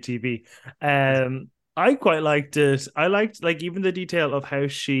sake of your TV. I quite liked it. I liked like even the detail of how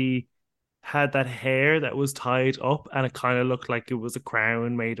she had that hair that was tied up and it kind of looked like it was a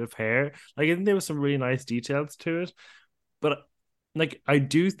crown made of hair. Like I think there was some really nice details to it. But like I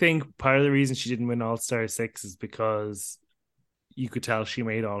do think part of the reason she didn't win All Star 6 is because you could tell she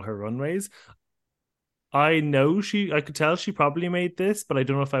made all her runways. I could tell she probably made this, but I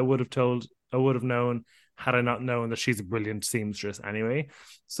don't know if I would have known had I not known that she's a brilliant seamstress anyway.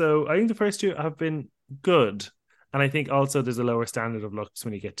 So I think the first two have been good. And I think also there's a lower standard of looks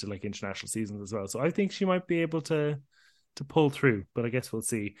when you get to like international seasons as well. So I think she might be able to pull through, but I guess we'll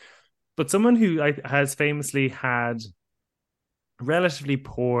see. But someone who has famously had relatively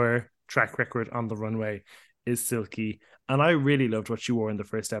poor track record on the runway is Silky. And I really loved what she wore in the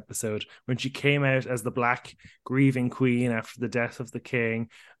first episode when she came out as the black grieving queen after the death of the king,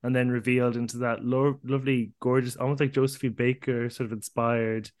 and then revealed into that lovely, gorgeous, almost like Josephine Baker sort of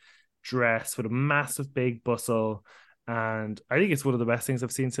inspired dress with a massive big bustle. And I think it's one of the best things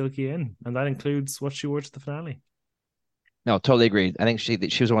I've seen Silky in. And that includes what she wore to the finale. No, totally agreed. I think she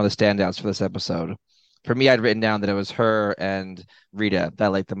was one of the standouts for this episode. For me, I'd written down that it was her and Rita that I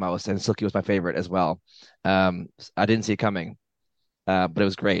liked the most, and Silky was my favorite as well. I didn't see it coming, but it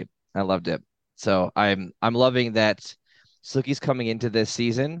was great. I loved it. So I'm loving that Silky's coming into this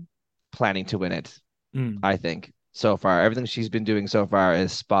season planning to win it. Mm. I think so far everything she's been doing so far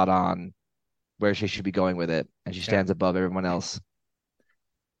is spot on, where she should be going with it, and she Yeah. stands above everyone else.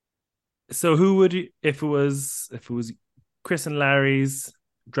 So who would you, if it was Chris and Larry's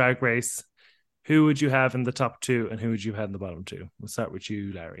drag race, who would you have in the top two and who would you have in the bottom two? We'll start with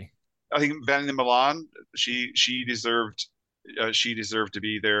you, Larry. I think Vanity Milan, she deserved to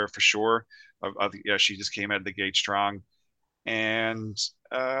be there for sure. Think, yeah, she just came out of the gate strong, and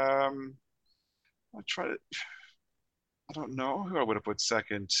I try to. I don't know who I would have put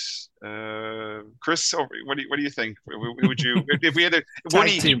second. Chris, what do you think? Who would you if we had one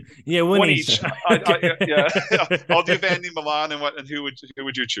Tag each? team. Yeah, one each. Yeah, I'll do Vanity Milan, and who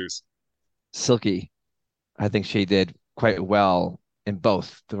would you choose? Silky, I think she did quite well in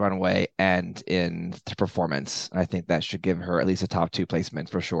both the runway and in the performance. I think that should give her at least a top two placement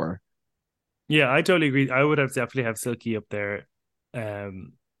for sure. Yeah, I totally agree. I would have definitely have Silky up there,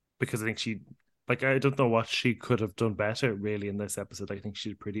 because I think she, like, I don't know what she could have done better really in this episode. I think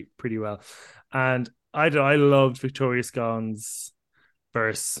she did pretty well, and I loved Victoria Scone's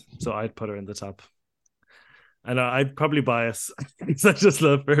verse, so I'd put her in the top. And I'd probably bias because I just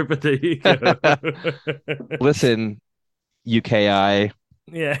love her, but there you go. Listen, UKI,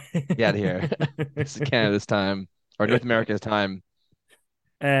 Yeah, get out of here. This is Canada's time or North America's time.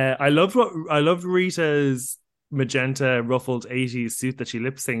 I loved Rita's magenta ruffled 80s suit that she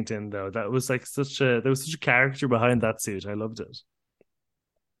lip synced in though. That was like there was such a character behind that suit. I loved it.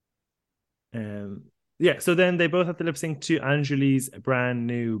 Yeah, so then they both had to lip sync to Angeli's brand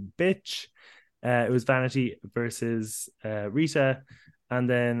new bitch. It was Vanity versus Rita, and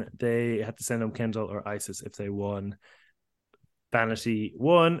then they had to send home Kendall or Isis if they won. Vanity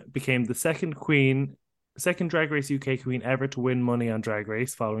won, became the second Drag Race UK queen ever to win money on Drag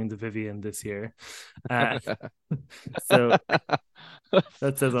Race, following the Vivienne this year. So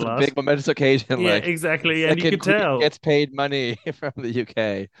that says a lot. Big momentous occasion. Yeah, like, exactly. And you could tell gets paid money from the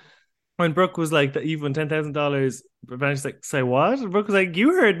UK. When Brooke was like, that you've won $10,000, Vanity's like, say what? And Brooke was like,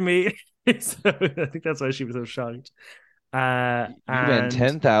 you heard me. So I think that's why she was so shocked. You win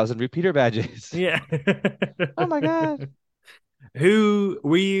 10,000 repeater badges. Yeah. Oh my God. Who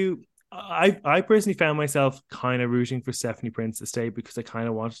were you? I personally found myself kind of rooting for Stephanie Prince to stay because I kind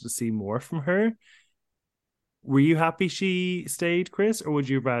of wanted to see more from her. Were you happy she stayed, Chris, or would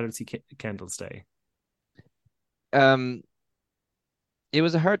you rather see Kendall stay? It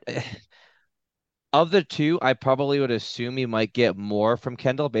was a hard. Of the two, I probably would assume you might get more from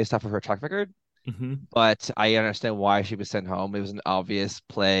Kendall based off of her track record, but I understand why she was sent home. It was an obvious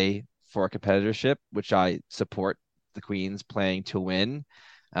play for competitorship, which I support the Queens playing to win.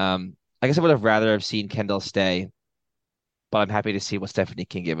 I guess I would have rather have seen Kendall stay, but I'm happy to see what Stephanie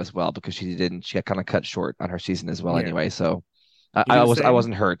can give as well because she got kind of cut short on her season as well anyway. So I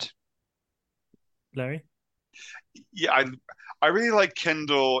wasn't hurt. Larry? Yeah, I really like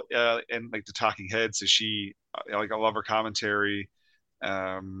Kendall and like the Talking Heads. So she I love her commentary.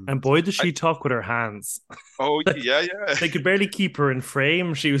 And boy, does she talk with her hands. Oh yeah. They could barely keep her in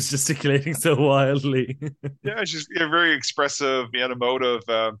frame. She was gesticulating so wildly. Yeah, she's very expressive, emotive.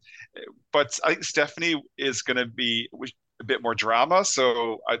 But I think Stephanie is going to be a bit more drama.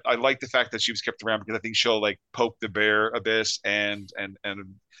 So I like the fact that she was kept around because I think she'll like poke the bear a bit and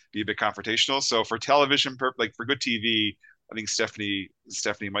be a bit confrontational. So for television, like for good TV, I think Stephanie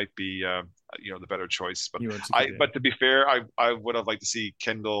might be the better choice. But but to be fair, I would have liked to see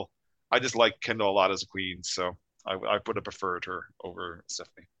Kendall. I just like Kendall a lot as a queen, so I would have preferred her over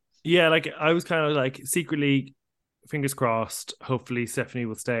Stephanie. Yeah, like I was kind of like secretly, fingers crossed, hopefully Stephanie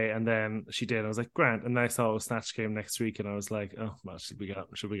will stay, and then she did. I was like, Grant, and then I saw a Snatch Game next week, and I was like, oh well, should we get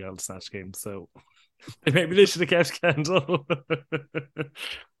a Snatch Game? So maybe they should have kept Kendall.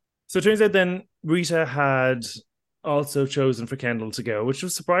 So it turns out then Rita had also chosen for Kendall to go, which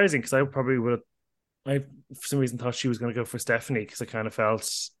was surprising because I probably would have. I for some reason thought she was going to go for Stephanie because I kind of felt,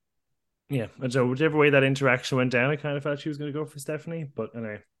 I don't know, whichever way that interaction went down, I kind of felt she was going to go for Stephanie. But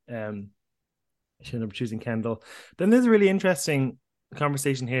anyway, she ended up choosing Kendall. Then there's a really interesting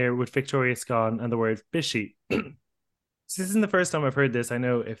conversation here with Victoria Scone and the word bishy. So this isn't the first time I've heard this. I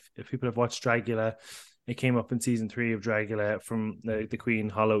know if people have watched Dragula, it came up in season 3 of Dragula from the Queen.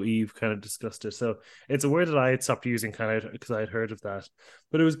 Hollow Eve kind of discussed it. So it's a word that I had stopped using kind of because I had heard of that.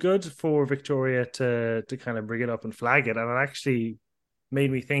 But it was good for Victoria to kind of bring it up and flag it. And it actually made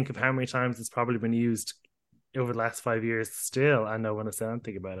me think of how many times it's probably been used over the last 5 years still, and no one has said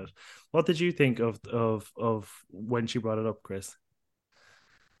anything about it. What did you think of when she brought it up, Chris?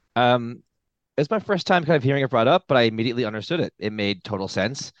 It's my first time kind of hearing it brought up, but I immediately understood it. It made total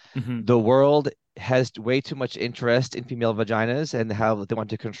sense. The world has way too much interest in female vaginas and how they want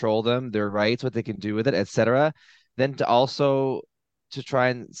to control them, their rights, what they can do with it, etc. Then to also to try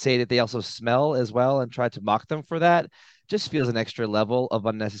and say that they also smell as well and try to mock them for that just feels an extra level of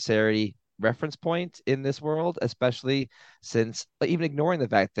unnecessary reference point in this world, especially since even ignoring the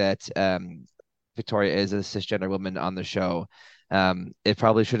fact that Victoria is a cisgender woman on the show. It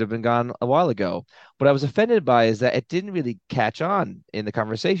probably should have been gone a while ago. What I was offended by is that it didn't really catch on in the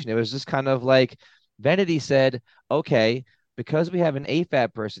conversation. It was just kind of like Vanity said, okay, because we have an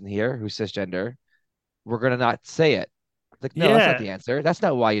AFAB person here who's cisgender, we're going to not say it. Like, no, that's not Yeah, the answer. That's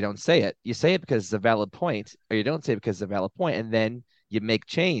not why you don't say it. You say it because it's a valid point, or you don't say it because it's a valid point, and then you make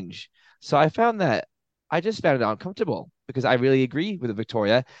change. So I just found it uncomfortable because I really agree with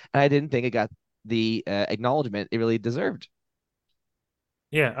Victoria, and I didn't think it got the acknowledgement it really deserved.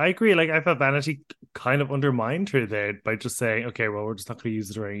 yeah, I agree. Like I felt Vanity kind of undermined her there by just saying, "Okay, well, we're just not going to use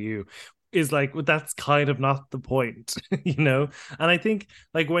it around you." Is like, well, that's kind of not the point, you know. And I think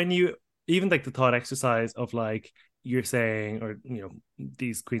like when you even like the thought exercise of like you're saying, or you know,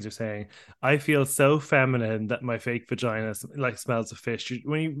 these queens are saying, "I feel so feminine that my fake vagina like smells of fish."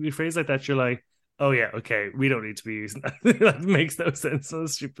 When you phrase like that, you're like, "Oh yeah, okay, we don't need to be using that." That makes no sense. So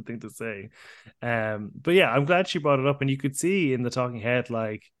stupid thing to say. But yeah, I'm glad she brought it up, and you could see in the talking head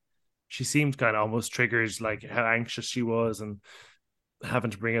like she seemed kind of almost triggered, like how anxious she was and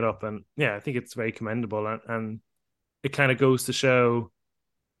having to bring it up. And yeah, I think it's very commendable, and it kind of goes to show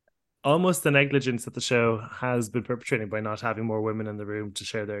almost the negligence that the show has been perpetrating by not having more women in the room to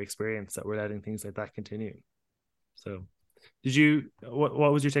share their experience, that we're letting things like that continue. So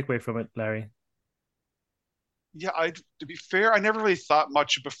what was your takeaway from it, Larry? Yeah, I to be fair, I never really thought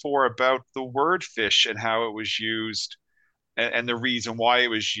much before about the word fish and how it was used, and the reason why it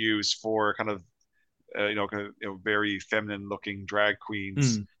was used for kind of very feminine looking drag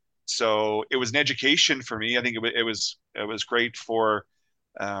queens. Mm, So it was an education for me. I think it was great for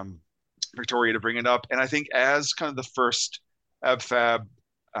um, Victoria to bring it up, and I think as kind of the first AbFab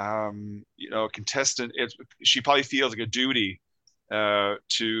contestant, she probably feels like a duty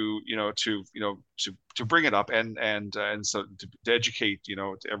to bring it up and so to educate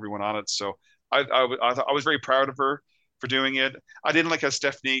to everyone on it. So I was very proud of her for doing it. I didn't like how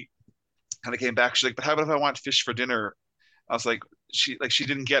Stephanie kind of came back. She's like, "But how about if I want fish for dinner?" I was like, she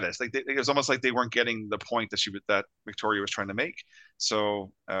didn't get it. Like it was almost like they weren't getting the point that Victoria was trying to make.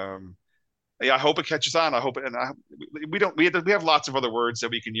 So yeah, I hope it catches on. I hope it, and we have lots of other words that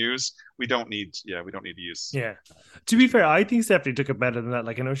we can use. We don't need to use yeah. To be fish for fair, dinner. I think Stephanie took it better than that.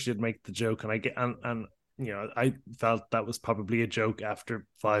 Like I know she did make the joke, and I get and you know, I felt that was probably a joke after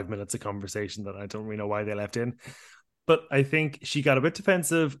 5 minutes of conversation that I don't really know why they left in. But I think she got a bit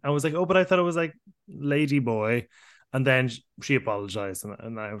defensive and was like, "Oh, but I thought it was like lady boy," and then she apologized,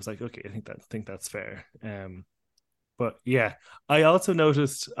 and I was like, "Okay, I think that's fair." But yeah, I also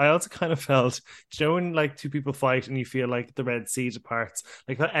kind of felt, you know, when like two people fight and you feel like the Red Sea departs,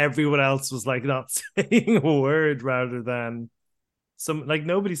 like that everyone else was like not saying a word rather than some, like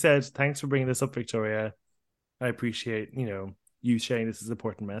nobody said, "Thanks for bringing this up, Victoria. I appreciate, you know, you sharing this as an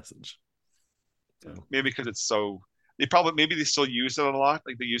important message." Yeah. So Maybe because it's so maybe they still use it a lot,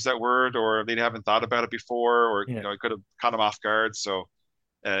 like they use that word, or they haven't thought about it before, or yeah. it could have caught them off guard. So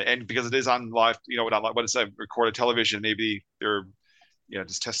and because it is on live, not what is that recorded television, maybe they're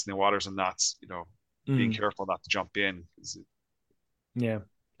just testing the waters and not being Mm, careful not to jump in. yeah,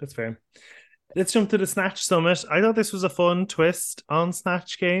 that's fair. Let's jump to the Snatch Summit. I thought this was a fun twist on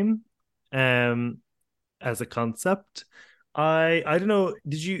Snatch Game. Um, as a concept. I don't know.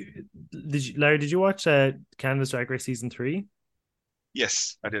 Did you Larry? Did you watch Canada's Drag Race season 3?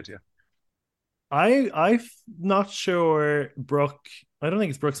 Yes, I did. Yeah. I'm not sure Brooke. I don't think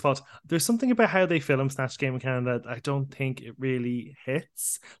it's Brooke's fault. There's something about how they film Snatch Game in Canada that I don't think it really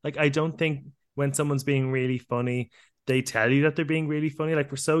hits. Like I don't think when someone's being really funny, they tell you that they're being really funny.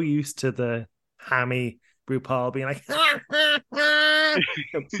 Like we're so used to the hammy RuPaul being like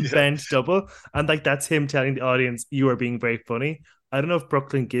Yeah. bent double, and like that's him telling the audience you are being very funny. I don't know if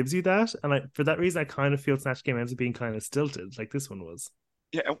Brooklyn gives you that, and for that reason I kind of feel Snatch Game ends up being kind of stilted, like this one was.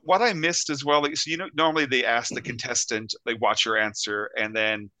 Yeah, and what I missed as well, like, so normally they ask the contestant, like, "What's your answer?" and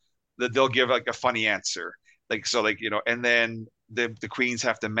then they'll give like a funny answer, like so, like and then the queens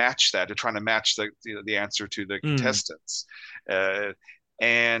have to match that. They're trying to match the answer to the Mm, contestants, uh,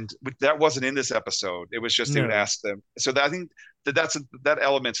 but that wasn't in this episode. It was just they would no. ask them. So I think that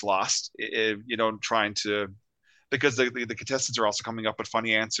element's lost, trying to because the contestants are also coming up with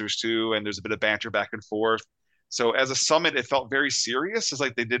funny answers too, and there's a bit of banter back and forth. So as a summit, it felt very serious. It's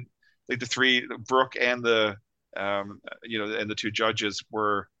like they did, like the three, Brooke and the two judges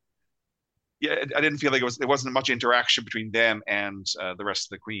were yeah, I didn't feel like there wasn't much interaction between them and the rest of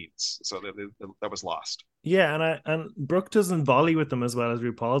the queens, so that was lost. Yeah, and Brooke doesn't volley with them as well as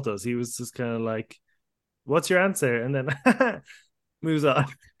RuPaul does. He was just kind of like, "What's your answer?" and then moves on.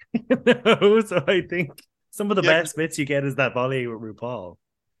 So I think some of the Yeah, best bits you get is that volley with RuPaul.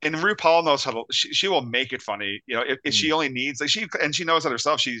 and RuPaul knows how to. She will make it funny. If Mm. she only needs, like, she knows that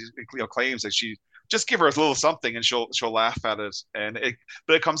herself. She claims that she just give her a little something and she'll laugh at it,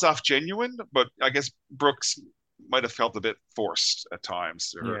 but it comes off genuine. But I guess Brooks might have felt a bit forced at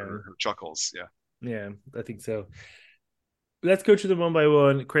times. Yeah, Her chuckles. Yeah. yeah, I think so. Let's go through them one by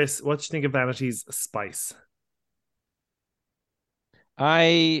one. Chris, what do you think of Vanity's Spice?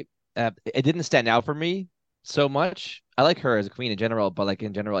 I it didn't stand out for me so much. I like her as a queen in general, but like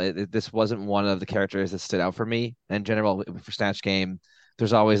in general, this wasn't one of the characters that stood out for me. In general, for Snatch Game,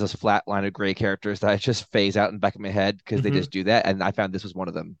 there's always this flat line of gray characters that I just phase out in the back of my head because they Mm-hmm. just do that, and I found this was one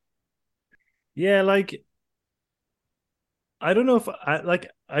of them. Yeah, like I don't know if I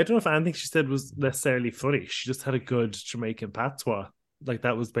don't know if anything she said was necessarily funny. She just had a good Jamaican patois. Like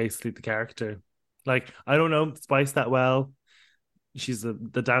that was basically the character. Like I don't know Spice that well. She's the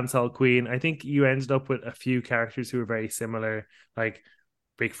dancehall queen. I think you ended up with a few characters who were very similar. Like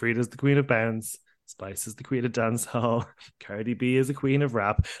Big Frida's the queen of bounce. Spice is the queen of dancehall. Cardi B is the queen of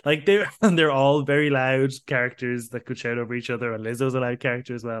rap. Like they're all very loud characters that could shout over each other. And Lizzo's a loud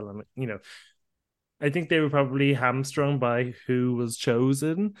character as well. And I think they were probably hamstrung by who was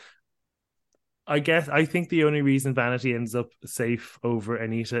chosen. I think the only reason Vanity ends up safe over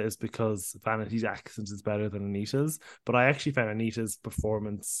Anita is because Vanity's accent is better than Anita's. But I actually found Anita's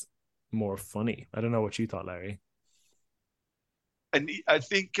performance more funny. I don't know what you thought, Larry. And I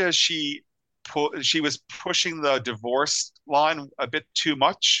think she was pushing the divorce line a bit too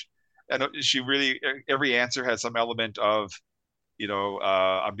much, and she really every answer had some element of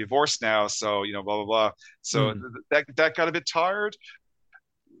I'm divorced now, so blah blah blah. So Mm. that got a bit tired,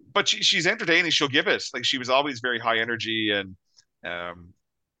 but she's entertaining. She'll give it. Like she was always very high energy, and um,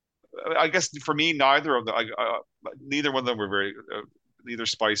 I guess for me, neither one of them were very. Neither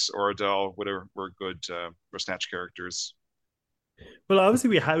Spice or Adele were good were snatch characters. Well, obviously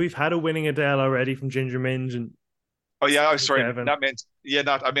we've had a winning Adele already from Ginger Minge and Oh yeah, I'm sorry. Seven. Not meant. Yeah,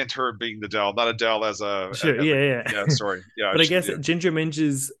 not. I meant her being Adele, not Adele as Sure, as a. yeah, Yeah, yeah. sorry. Yeah, But I guess yeah. Ginger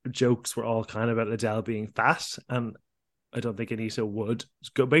Minge's jokes were all kind of about Adele being fat, and I don't think Anita would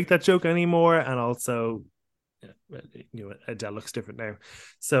go make that joke anymore. And also, Adele looks different now.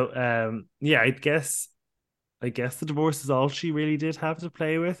 So, yeah, I guess the divorce is all she really did have to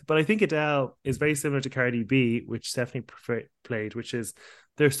play with. But I think Adele is very similar to Cardi B, which Stephanie played, which is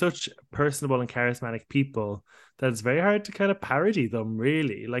they're such personable and charismatic people that it's very hard to kind of parody them,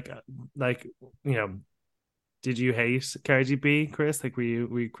 really. Like did you hate Cardi B, Chris? Like, were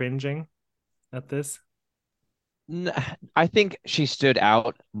you cringing at this? I think she stood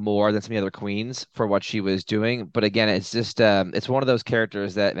out more than some of the other queens for what she was doing. But again, it's just it's one of those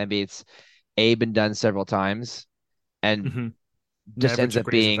characters that maybe it's been done several times and Mm-hmm. just Never ends to up great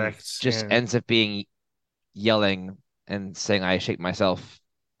being effect. just Yeah, ends up being yelling and saying I shake myself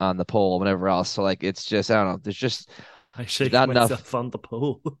on the pole, whatever else. So like it's just I don't know. I There's shake not enough. myself on the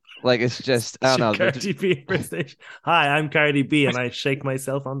pole. Like it's just I Should don't know. Cardi B impersonation? Hi, I'm Cardi B, and I shake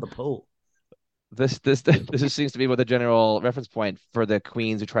myself on the pole. This just seems to be what the general reference point for the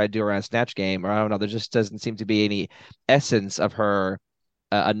queens who try to do around Snatch Game, or I don't know. There just doesn't seem to be any essence of her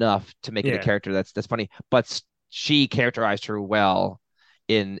enough to make it a Yeah, character that's funny. But she characterized her well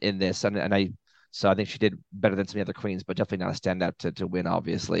in this, and I think she did better than some of the other queens, but definitely not a standout to win,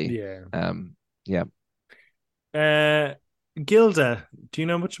 obviously. yeah. Um, yeah. Uh, Gilda. Do you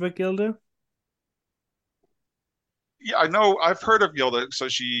know much about Gilda? Yeah, I know. I've heard of Gilda. So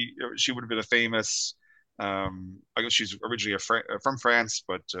she would have been a famous. I guess she's originally from France,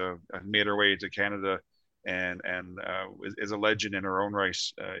 but made her way to Canada, and is a legend in her own right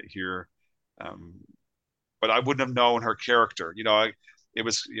here. Um, but I wouldn't have known her character. It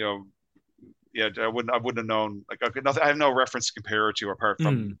was yeah, I wouldn't have known. Like I have no reference to compare her to apart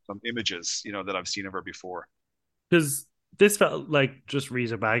from Mm. some images that I've seen of her before. Because this felt like just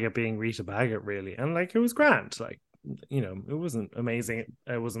Rita Baga being Rita Baga, really, and like it was grand. Like it wasn't amazing.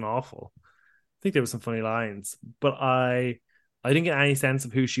 It wasn't awful. I think there were some funny lines, but I didn't get any sense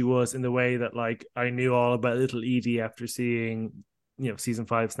of who she was in the way that like I knew all about Little Edie after seeing season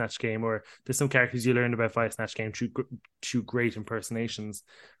 5 Snatch Game, or there's some characters you learned about 5 Snatch Game through great impersonations.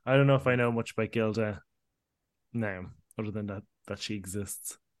 I don't know if I know much about Gilda now, other than that she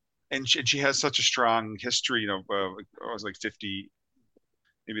exists. And she has such a strong history. I was like 50,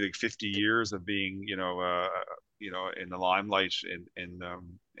 maybe like 50 years of being in the limelight in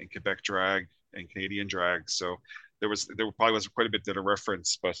Quebec drag and Canadian drag. So there probably was quite a bit of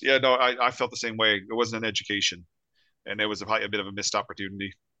reference, but yeah, no, I felt the same way. It wasn't an education, and it was probably a bit of a missed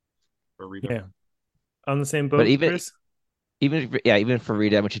opportunity for Rita. Yeah. On the same But boat, Chris? even for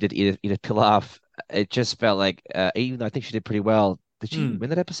Rita when she did Edith Piaf, it just felt like even though I think she did pretty well. Did she win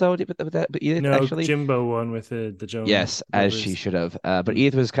that episode with Edith No, actually? Jimbo won with the Joan Yes, as she brothers. should have. But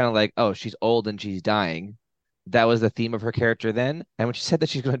Edith was kind of like, oh, she's old and she's dying. That was the theme of her character then. And when she said that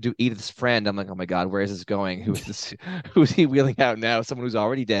she's going to do Edith's friend, I'm like, oh my God, where is this going? Who is this? Who's he wheeling out now? Someone who's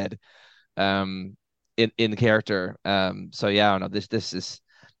already dead. Um, in the character. So yeah, I don't know. This is.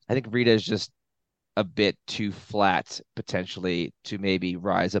 I think Rita is just a bit too flat potentially to maybe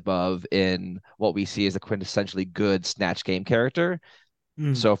rise above in what we see as a quintessentially good Snatch Game character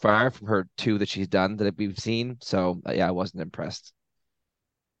Mm. so far from her two that she's done that we've seen. So yeah, I wasn't impressed.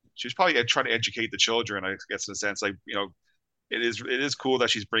 She was probably trying to educate the children, I guess, in a sense. Like, it is cool that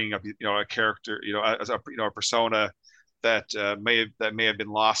she's bringing up a character, as a persona that may have been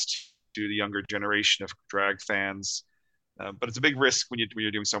lost to the younger generation of drag fans. But it's a big risk when you're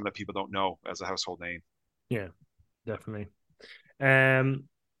doing someone that people don't know as a household name. Yeah, definitely. Um,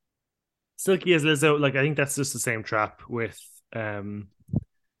 Silky as Lizzo, like I think that's just the same trap with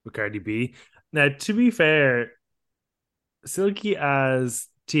Cardi B. Now, to be fair, Silky as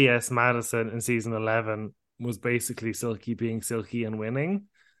T.S. Madison in season 11 was basically Silky being Silky and winning.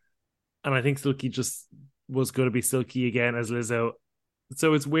 And I think Silky just was going to be Silky again as Lizzo.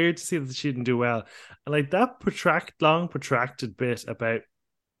 So it's weird to see that she didn't do well. And like that long protracted bit about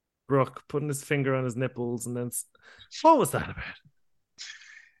Brooke putting his finger on his nipples and then what was that about?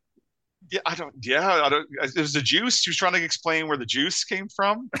 Yeah, I don't. Yeah, I don't. It was the juice. She was trying to explain where the juice came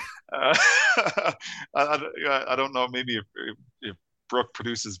from. Uh, I don't know. Maybe if Brooke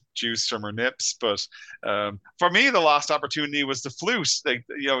produces juice from her nips, but for me, the lost opportunity was the flute. Like,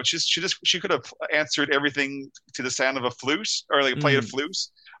 she could have answered everything to the sound of a flute, or like played a flute,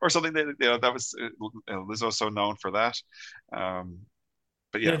 or something that was Lizzo's so known for that.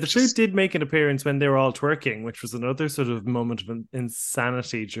 But yeah, The flute did make an appearance when they were all twerking, which was another sort of moment of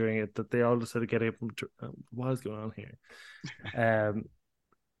insanity during it that they all just had to get up. What is going on here?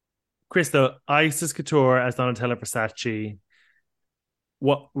 Chris, though, Isis Couture as Donatella Versace.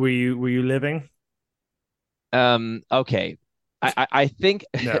 What were you living? Okay. I think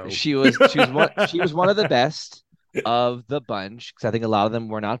No. she was one of the best of the bunch because I think a lot of them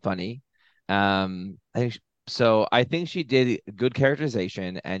were not funny. I think she did good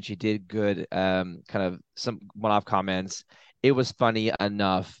characterization and she did good kind of some one-off comments. It was funny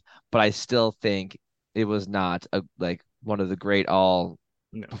enough, but I still think it was not like one of the great all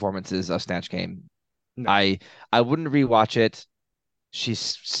performances of Snatch Game. No. I wouldn't rewatch it.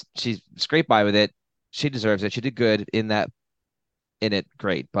 She's scraped by with it. She deserves it. She did good in it,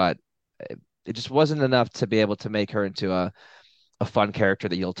 great, but it just wasn't enough to be able to make her into a fun character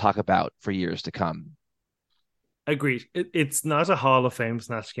that you'll talk about for years to come. Agreed. It's not a Hall of Fame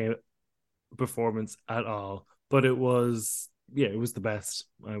Snatch Game performance at all, but it was the best.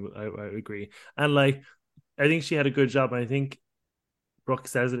 I agree, and like I think she had a good job. And I think Brooke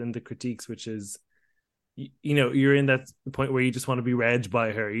says it in the critiques, which is, you're in that point where you just want to be read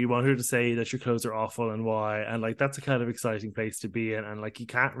by her. You want her to say that your clothes are awful and why, and like that's a kind of exciting place to be in. And like you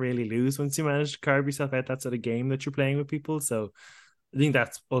can't really lose once you manage to carve yourself out. That's at a game that you're playing with people. So I think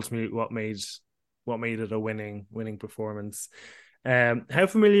that's ultimately what made it a winning performance. How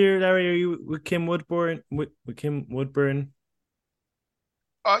familiar, Larry, are you with Kim Woodburn? With Kim Woodburn?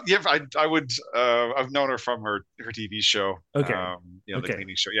 Yeah, I would. I've known her from her TV show. Okay. The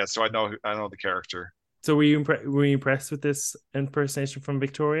cleaning show. Yeah, so I know the character. So were you impressed with this impersonation from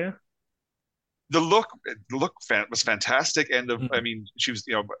Victoria? The look was fantastic, and I mean, she was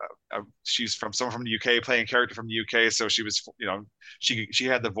she's from someone from the UK playing a character from the UK, so she was she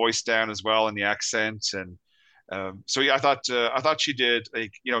had the voice down as well and the accent, and so yeah, I thought she did a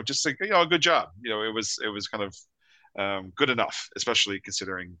good job. It was kind of good enough, especially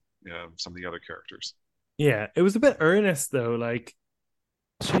considering some of the other characters. Yeah, it was a bit earnest though. Like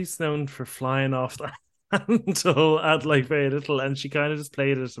she's known for flying off the handle at like very little, and she kind of just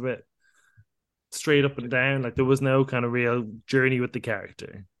played it a bit straight up and down. Like there was no kind of real journey with the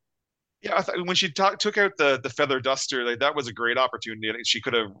character. Yeah, I thought when she took out the feather duster, like that was a great opportunity. I think she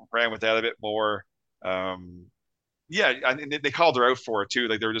could have ran with that a bit more. Yeah, and they called her out for it too.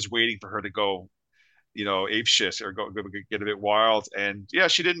 Like they were just waiting for her to go, ape shit or go get a bit wild. And yeah,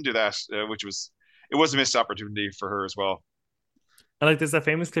 she didn't do that, which was a missed opportunity for her as well. And like there's that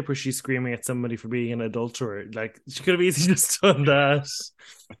famous clip where she's screaming at somebody for being an adulterer. Like she could have easily just done that.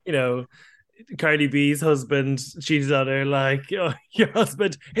 Cardi B's husband cheated on her, like, oh, your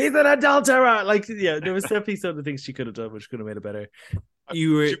husband, he's an adulterer. Like, yeah, there was definitely some of the things she could have done, which could have made it better.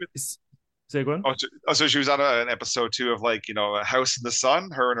 You were She was, say go on. so she was on an episode too of like a House in the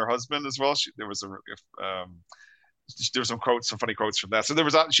Sun. Her and her husband as well. There were some quotes, some funny quotes from that. So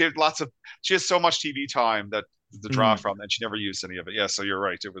she has so much TV time that to draw from, and she never used any of it. Yeah, so you're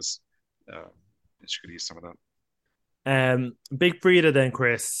right. It was she could use some of that. Big Frida then,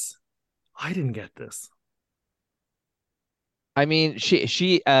 Chris. I didn't get this. I mean,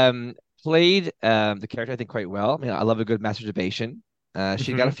 she played the character I think quite well. I mean, I love a good masturbation.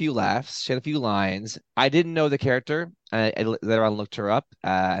 She got a few laughs. She had a few lines. I didn't know the character. I later on looked her up,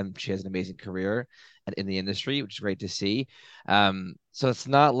 and she has an amazing career in the industry, which is great to see. So it's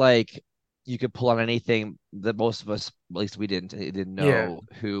not like you could pull on anything that most of us, at least we didn't know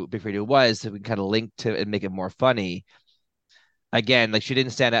who Big Freedia was, so we can kind of link to it and make it more funny. Again, like she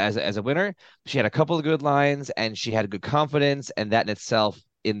didn't stand out as a winner. She had a couple of good lines, and she had good confidence, and that in itself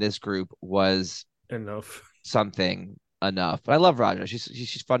in this group was enough. Something enough. But I love Raja.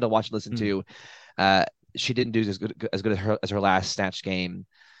 She's fun to watch and listen to. She didn't do as good as her last Snatch game.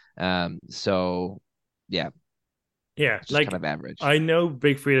 So yeah. Yeah, like kind of average. I know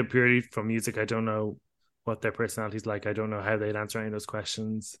Big Freedia purely from music. I don't know what their personality's like. I don't know how they'd answer any of those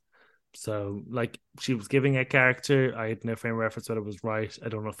questions. So, like, she was giving a character. I had no frame of reference whether it was right. I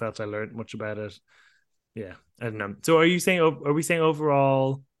don't know if I learned much about it. Yeah, I don't know. So, are we saying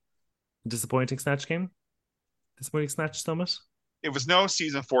overall disappointing Snatch game? Disappointing Snatch Summit? It was no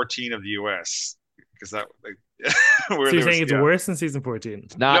season 14 of the US because that. So you're saying it's worse than season 14?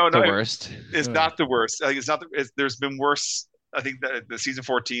 It's not the worst. It's not the worst. It's not. There's been worse. I think that the season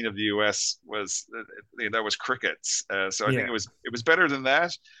 14 of the US was that was crickets. So I think it was better than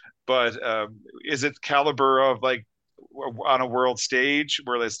that. But is it caliber of like on a world stage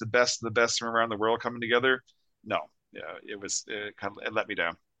where it's the best of the best from around the world coming together? No. Yeah, it let me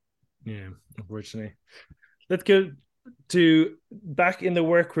down. Yeah, unfortunately. Let's go to back in the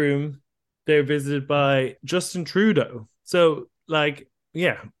workroom. They're visited by Justin Trudeau. So, like,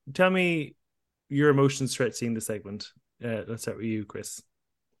 yeah, tell me your emotions throughout seeing the segment. Let's start with you, Chris.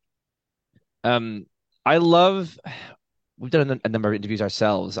 I love. We've done a number of interviews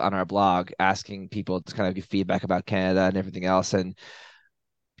ourselves on our blog, asking people to kind of give feedback about Canada and everything else, and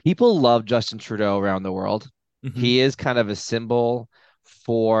people love Justin Trudeau around the world. He is kind of a symbol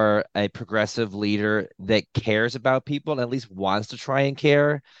for a progressive leader that cares about people and at least wants to try and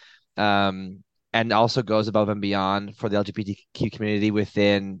care. And also goes above and beyond for the LGBTQ community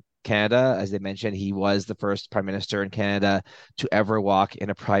within Canada. As they mentioned, he was the first prime minister in Canada to ever walk in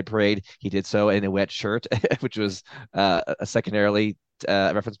a pride parade. He did so in a wet shirt, which was a secondarily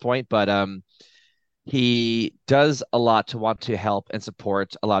reference point. But he does a lot to want to help and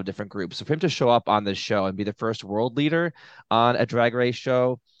support a lot of different groups. So for him to show up on this show and be the first world leader on a drag race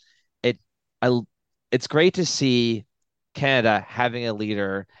show, it's great to see Canada having a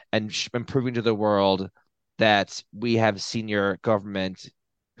leader and proving to the world that we have senior government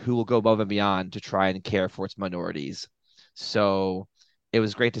who will go above and beyond to try and care for its minorities. So it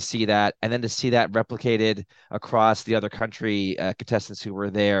was great to see that. And then to see that replicated across the other country contestants who were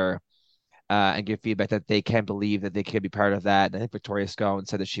there and give feedback that they can't believe that they could be part of that. And I think Victoria Scone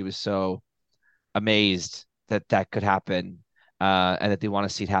said that she was so amazed that that could happen. And that they want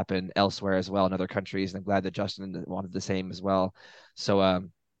to see it happen elsewhere as well in other countries. And I'm glad that Justin wanted the same as well. So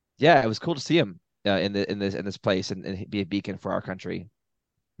yeah, it was cool to see him in this place and be a beacon for our country.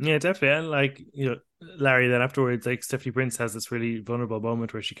 Yeah, definitely. And like, Larry, then afterwards, like Stephanie Prince has this really vulnerable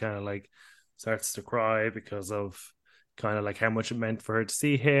moment where she kind of like starts to cry because of kind of like how much it meant for her to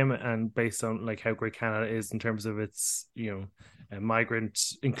see him, and based on like how great Canada is in terms of its migrant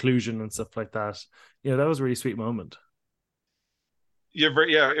inclusion and stuff like that. That was a really sweet moment.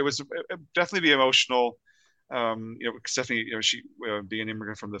 Yeah, it was definitely be emotional. Stephanie, she being an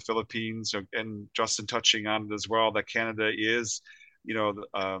immigrant from the Philippines, and Justin touching on it as well, that Canada is,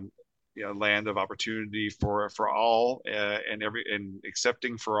 land of opportunity for all, and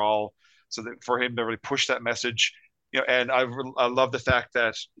accepting for all. So that for him to really push that message, and I love the fact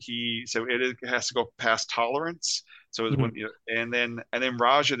that it has to go past tolerance. So it was and then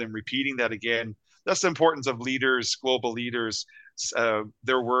Raja then repeating that again. That's the importance of leaders, global leaders.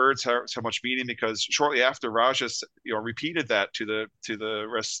 Their words have so much meaning, because shortly after Raja repeated that to the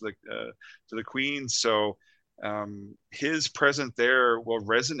rest of to the queens. So his presence there will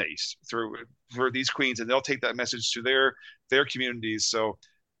resonate through these queens, and they'll take that message to their communities. So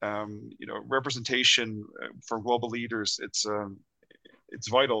representation for global leaders, it's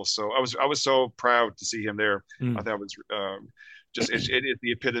vital. So I was so proud to see him there. I thought it was just it is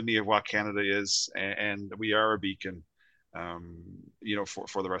the epitome of what Canada is, and we are a beacon,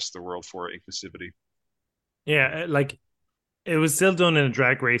 for the rest of the world for inclusivity. Yeah, like it was still done in a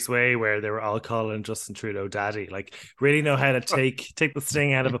drag race way where they were all calling Justin Trudeau daddy. Like really know how to take the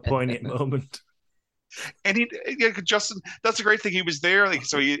sting out of a poignant moment. And Justin, that's a great thing. He was there, like,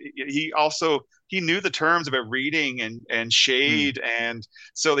 so he also he knew the terms about reading and shade, and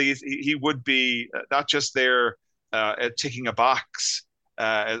so he would be not just there ticking a box.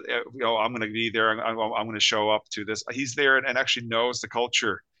 I'm going to be there. I'm going to show up to this. He's there and actually knows the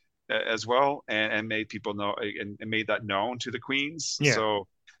culture as well, and made people know and made that known to the queens. Yeah. So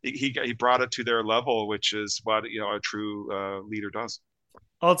he brought it to their level, which is what a true leader does.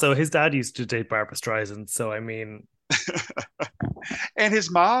 Also, his dad used to date Barbara Streisand, so I mean, and his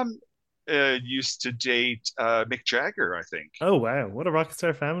mom used to date Mick Jagger, I think. Oh wow, what a rock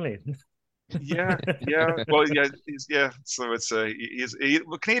star family! Yeah. Well, yeah. So it's he's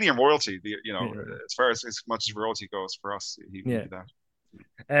Canadian royalty. As far as much as royalty goes for us, he would be that.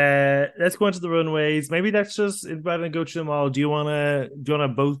 Let's go into the runways. Maybe that's just rather than go through them all. Do you wanna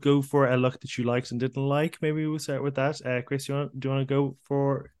both go for a look that you liked and didn't like? Maybe we'll start with that. Chris, do you wanna go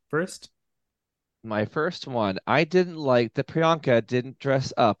for first? My first one, I didn't like that Priyanka didn't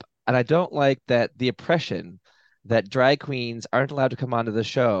dress up, and I don't like that the oppression that drag queens aren't allowed to come onto the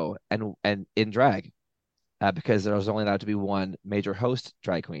show and in drag. Because there was only allowed to be one major host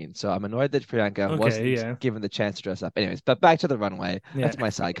drag queen. So I'm annoyed that Priyanka wasn't given the chance to dress up. Anyways, but back to the runway. Yeah. That's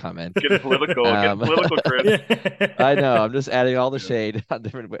my side comment. Get political, Chris. I know. I'm just adding all the shade on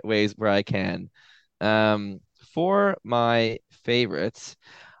different ways where I can. For my favorites,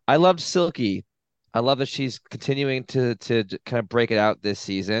 I loved Silky. I love that she's continuing to kind of break it out this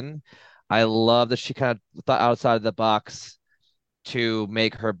season. I love that she kind of thought outside of the box to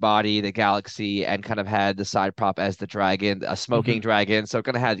make her body the galaxy and kind of had the side prop as the dragon, a smoking dragon. So it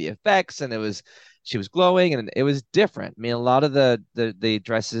kind of had the effects, and she was glowing and it was different. I mean, a lot of the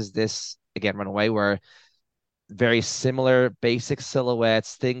dresses this again runaway were very similar, basic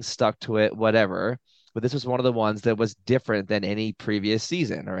silhouettes, things stuck to it, whatever. But this was one of the ones that was different than any previous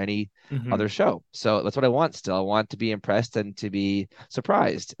season or any other show. So that's what I want still. I want to be impressed and to be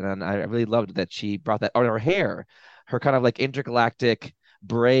surprised. And I really loved that she brought that on her hair. Her kind of like intergalactic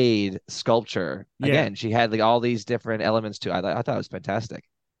braid sculpture. Again, she had like all these different elements to it. I thought it was fantastic.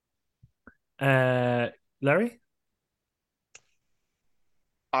 Larry?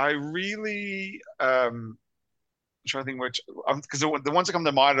 I really I'm trying to think which, because the ones that come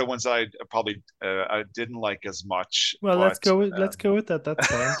to mind are the ones I probably I didn't like as much. Well, let's go with that. That's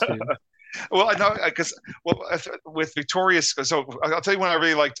fine too. Well, I know because with Victoria's, so I'll tell you when I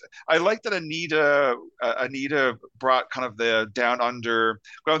really liked. I liked that Anita brought kind of the down under.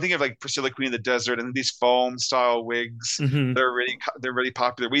 Well, I'm thinking of like Priscilla Queen of the Desert and these foam style wigs. They're really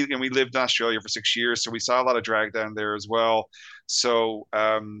popular. We lived in Australia for 6 years, so we saw a lot of drag down there as well. So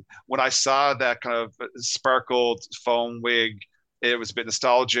when I saw that kind of sparkled foam wig, it was a bit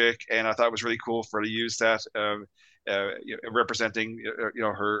nostalgic, and I thought it was really cool for her to use that. Representing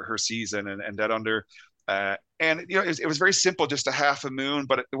her season and that under and it was very simple, just a half a moon,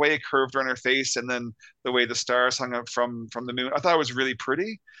 but the way it curved around her face and then the way the stars hung up from the moon, I thought it was really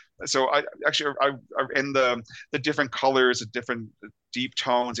pretty. So I in the different colors, the different deep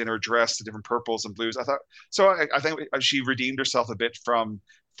tones in her dress, the different purples and blues, I think she redeemed herself a bit from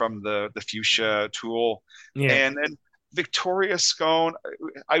the fuchsia tulle. And Victoria Scone,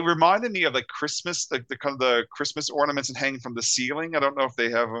 I reminded me of like Christmas, like the kind of the Christmas ornaments and hanging from the ceiling. I don't know if they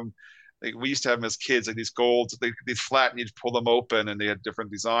have them. Like we used to have them as kids, like these gold, these flat, and you'd pull them open, and they had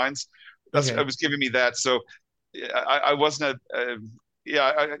different designs. It was giving me that. So I wasn't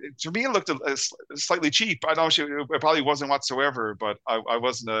to me it looked slightly cheap. I know it probably wasn't whatsoever, but I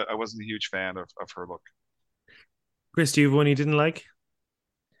wasn't a huge fan of her look. Chris, do you have one you didn't like?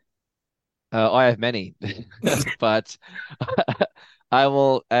 I have many, but I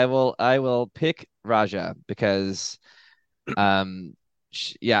will pick Raja because, I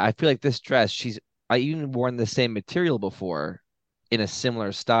feel like this dress, I even worn the same material before in a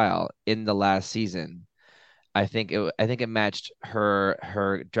similar style in the last season. I think it matched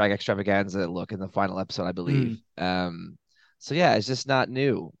her drag extravaganza look in the final episode, I believe. So yeah, it's just not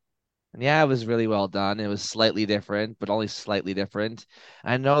new. And yeah, it was really well done. It was slightly different, but only slightly different.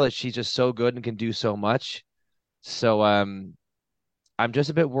 I know that she's just so good and can do so much. So I'm just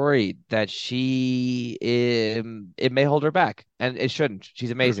a bit worried that it may hold her back, and it shouldn't.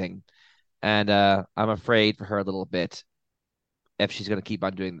 She's amazing. And I'm afraid for her a little bit if she's going to keep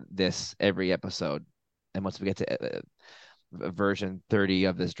on doing this every episode. And once we get to version 30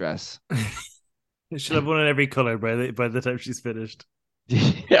 of this dress. She'll have one in every color by the time she's finished.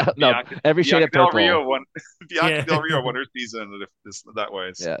 Yeah, no, Bianca, every shade Bianca of Del Rio purple. won. Bianca Yeah. Del Rio won her season that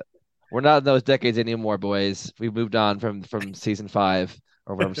way. Yeah, we're not in those decades anymore, boys. We moved on from season 5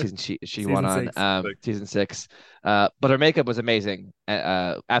 or whatever season she won Season on. 6. Season 6. But her makeup was amazing.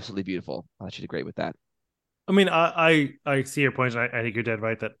 Absolutely beautiful. She did great with that. I mean, I see your point. I think you're dead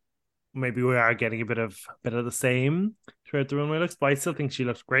right that maybe we are getting a bit of the same throughout the runway looks, but I still think she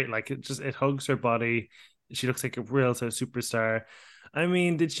looks great. Like it hugs her body. She looks like a real sort of superstar. I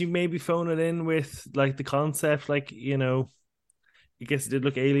mean, did she maybe phone it in with like the concept? Like, I guess it did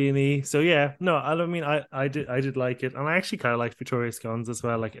look alien-y. So yeah, no, I don't mean I did like it. And I actually kind of like Victoria Scones as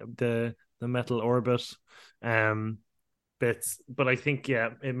well, like the metal orbit bits. But I think yeah,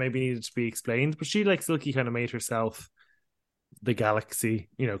 it maybe needed to be explained. But she like Silky kind of made herself the galaxy,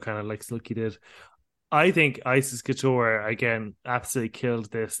 kind of like Silky did. I think Isis Couture again absolutely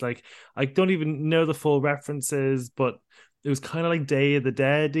killed this. Like I don't even know the full references, but it was kind of like Day of the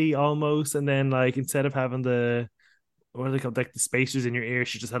Dead almost. And then like instead of having the what are they called, like the spacers in your ear,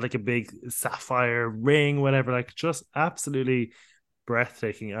 she just had like a big sapphire ring, whatever. Like just absolutely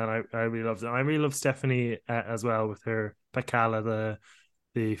breathtaking, and I really loved it. And I really love Stephanie as well with her Pacala,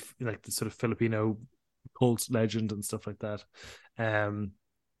 the like the sort of Filipino cult legend and stuff like that.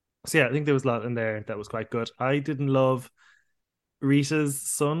 So yeah, I think there was a lot in there that was quite good. I didn't love Rita's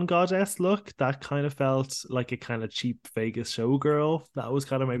sun goddess look. That kind of felt like a kind of cheap Vegas showgirl. That was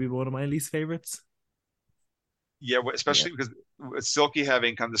kind of maybe one of my least favorites. Yeah, Yeah. especially because Silky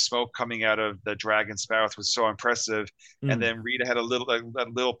having kind of the smoke coming out of the dragon's mouth was so impressive, and Mm. then Rita had a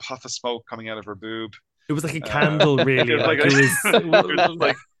little puff of smoke coming out of her boob. It was like a Uh, candle, it really. was like Like it was.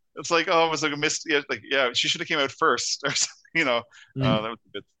 it was like oh, it was like a mist. Yeah, like yeah, she should have came out first, or something, Mm, that was a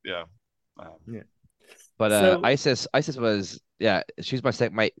bit yeah. Um, yeah. But So, Isis was, yeah, she's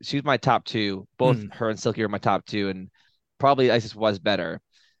my top two. Both mm, her and Silky are my top two, and probably Isis was better.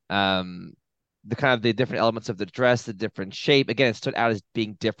 Um, the kind of the different elements of the dress, the different shape. Again, it stood out as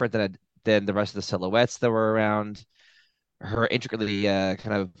being different than the rest of the silhouettes that were around. Her intricately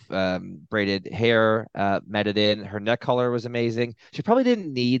kind of braided hair, matted in. Her neck color was amazing. She probably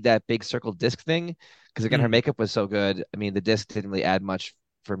didn't need that big circle disc thing because again, her mm. makeup was so good. I mean, the disc didn't really add much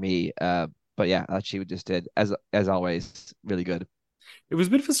for me. But yeah, I thought she just did as always really good. It was a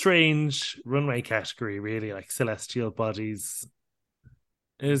bit of a strange runway category, really, like celestial bodies.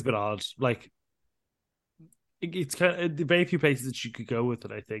 It is a bit odd. Like it's kind of very few places that you could go with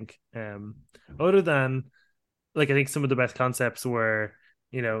it. I think, other than like I think some of the best concepts were,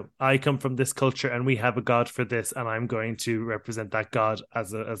 I come from this culture and we have a god for this, and I'm going to represent that god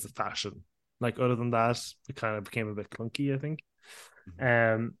as a fashion. Like other than that, it kind of became a bit clunky, I think.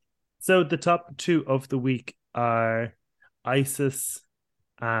 Um, so the top two of the week are Isis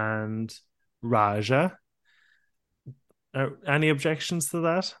and Raja. Any objections to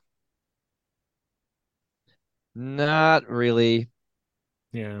that? Not really.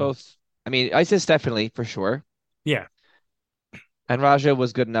 Yeah. Both. I mean, Isis definitely for sure. Yeah. And Raja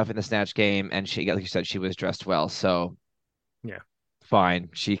was good enough in the snatch game, and she, like you said, she was dressed well. So Yeah. fine.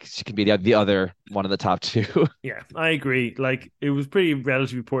 She can be the other one of the top two. Yeah. I agree. Like it was pretty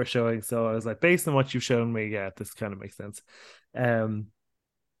relatively poor showing. So I was like, based on what you've shown me, yeah, this kind of makes sense. Um,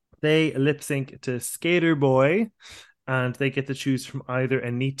 they lip sync to Skater Boy, and they get to choose from either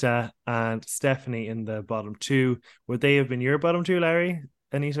Anita and Stephanie in the bottom two. Would they have been your bottom two, Larry?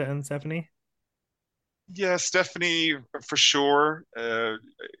 Anita and Stephanie? yeah, Stephanie for sure.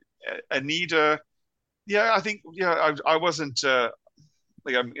 Anita, yeah, I think yeah, I wasn't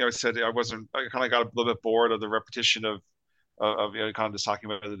like I said, I wasn't. I kind of got a little bit bored of the repetition of kind of just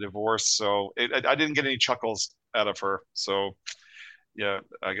talking about the divorce. So I didn't get any chuckles out of her. So yeah,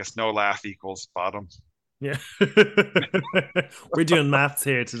 I guess no laugh equals bottom. Yeah. We're doing maths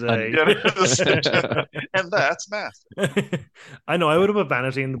here And today. Yeah, and that's math. I know I would have put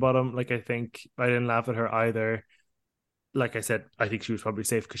Vanity in the bottom. Like I think I didn't laugh at her either. Like I said, I think she was probably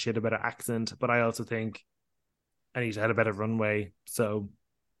safe because she had a better accent, but I also think Anita had a better runway. So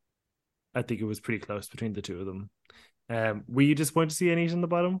I think it was pretty close between the two of them. Were you disappointed to see Anita in the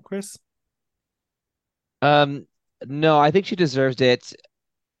bottom, Chris? um, no, I think she deserves it.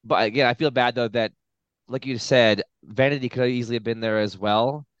 But again, I feel bad though that, like you said, Vanity could have easily have been there as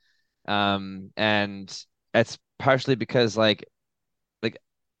well. And that's partially because like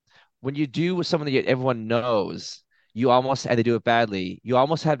when you do with someone that everyone knows, you almost and they do it badly, you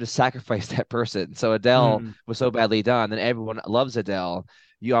almost have to sacrifice that person. So Adele Mm, was so badly done, and everyone loves Adele.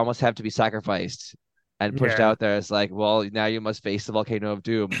 You almost have to be sacrificed and pushed yeah. out there. It's like, well, now you must face the volcano of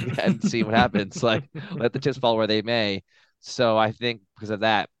doom and see what happens. Like, let the chips fall where they may. So I think because of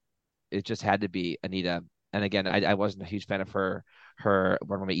that, it just had to be Anita. And again, I wasn't a huge fan of her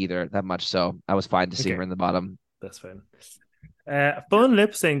Born Me either that much, so I was fine to see Okay, her in the bottom. that's fine. Fun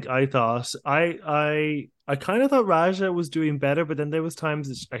lip sync. I thought I kind of thought Raja was doing better, but then there was times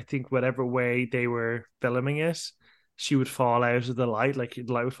that I think whatever way they were filming it, she would fall out of the light, like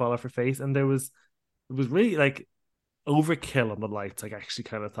the light would fall off her face, and it was really like overkill on the lights. Like I actually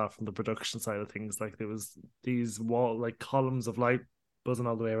kind of thought from the production side of things, like there was these wall like columns of light buzzing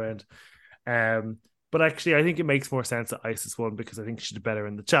all the way around. Um, but actually, I think it makes more sense that Isis won because I think she did better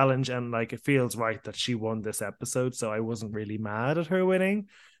in the challenge, and like it feels right that she won this episode. So I wasn't really mad at her winning.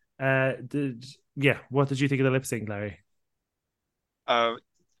 Did Yeah? What did you think of the lip sync, Larry? Uh,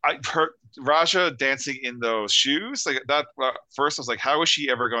 I heard Raja dancing in those shoes like that. First, I was like, how is she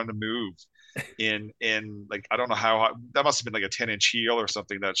ever going to move in like I don't know how that must have been like a 10-inch heel or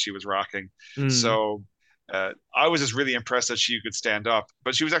something that she was rocking. Mm, So I was just really impressed that she could stand up,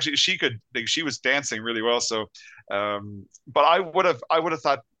 but she was actually she could like, she was dancing really well. So, but I would have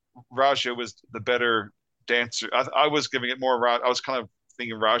thought Raja was the better dancer. I was giving it more. I was kind of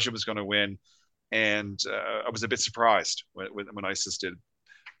thinking Raja was going to win, and I was a bit surprised when Isis did.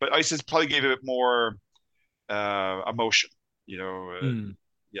 But Isis probably gave it more emotion, you know. mm.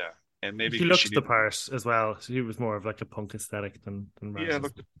 Yeah, and maybe She because she looked the knew, part as well. She was more of like a punk aesthetic than yeah, Raja.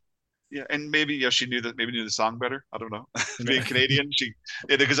 look, yeah, and maybe she knew that maybe knew the song better. I don't know. You know? Being Canadian,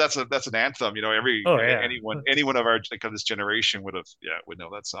 because that's an anthem. You know, Oh yeah, anyone of our like of this generation would know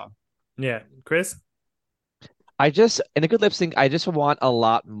that song. yeah. Chris. I just in a good lip sync, I just want a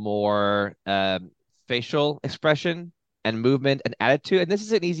lot more facial expression and movement and attitude. And this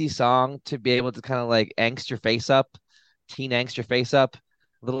is an easy song to be able to kind of like angst your face up, teen angst your face up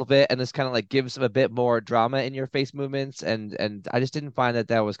a little bit, and this kind of like gives them a bit more drama in your face movements. And I just didn't find that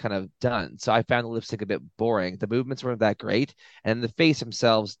that was kind of done. So I found the lip sync a bit boring. The movements weren't that great, and the face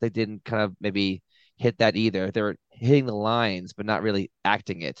themselves, they didn't kind of maybe hit that either. They were hitting the lines, but not really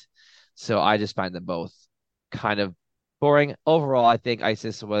acting it. So I just find them both kind of boring. Overall, I think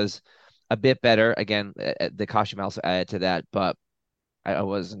Isis was a bit better. Again, the costume also added to that, but I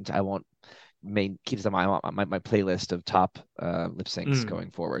wasn't. I won't keep this on my playlist of top lip syncs Mm.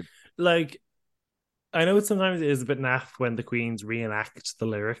 going forward. Like I know it sometimes is a bit naff when the queens reenact the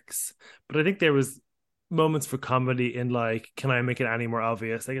lyrics, but I think there was moments for comedy in like, can I make it any more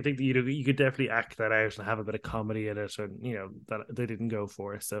obvious? Like I think that, you could definitely act that out and have a bit of comedy in it, and that they didn't go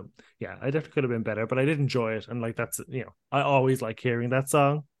for. So yeah, I definitely could have been better, but I did enjoy it, and like that's I always like hearing that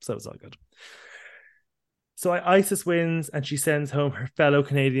song, so it's all good. So Isis wins, and she sends home her fellow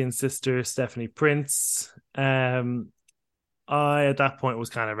Canadian sister Stephanie Prince. I at that point was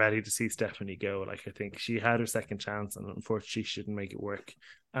kind of ready to see Stephanie go. Like I think she had her second chance, and unfortunately she didn't make it work.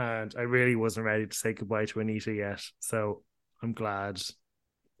 And I really wasn't ready to say goodbye to Anita yet. So I'm glad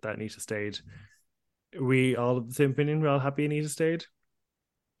that Anita stayed. Are we all of the same opinion? We're all happy Anita stayed.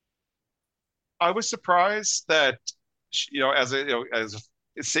 I was surprised that as a as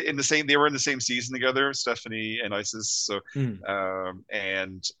it's in the same they were in the same season together, Stephanie and Isis. So Mm.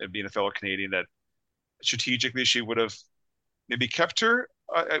 and being a fellow Canadian, that strategically she would have maybe kept her.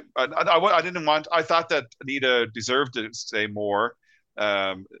 I didn't want. I thought that Anita deserved to stay more,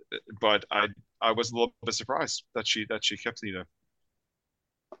 um, but I was a little bit surprised that she kept Anita.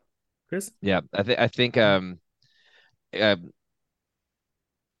 Chris? Yeah, I think uh,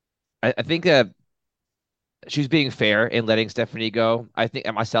 I think she was being fair in letting Stephanie go. I think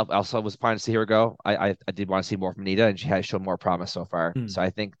and myself also was fine to see her go. I did want to see more from Nita, and she has shown more promise so far. So Mm. I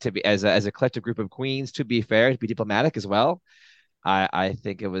think to be as a collective group of queens, to be fair, to be diplomatic as well, I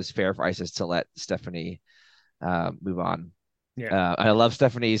think it was fair for Isis to let Stephanie move on. Yeah. And I love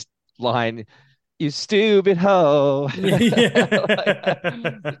Stephanie's line, "You stupid hoe."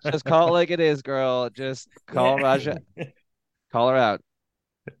 Yeah. Just call it like it is, girl. Just call Raja, Yeah. call her out.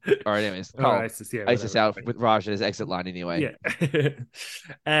 Or anyways, Or call ISIS, yeah, Isis whatever. out with Raja's exit line anyway.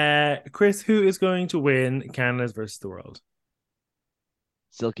 Yeah. Chris, who is going to win Canada's versus the world?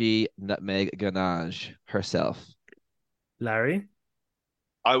 Silky Nutmeg Ganache herself. Larry?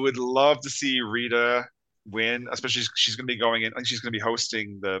 I would love to see Rita win, especially she's going to be going in. I think she's going to be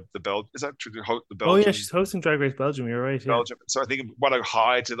hosting the Bel. Is that true? The Oh yeah, Belgian she's hosting Drag Race Belgium. You're right. Yeah. Belgium. So I think what a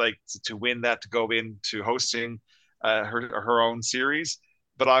high to win that to go into hosting her own series.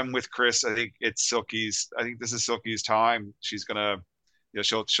 But I'm with Chris. I think it's Silky's. I think this is Silky's time. She's gonna,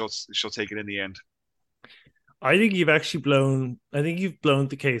 she'll take it in the end. I think you've actually blown. I think you've blown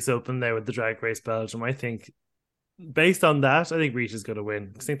the case open there with the Drag Race Belgium. I think based on that, I think Rita's going to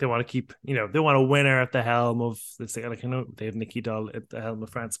win. I think they want to keep, they want a winner at the helm of. Let's say, like I know they have Nikki Doll at the helm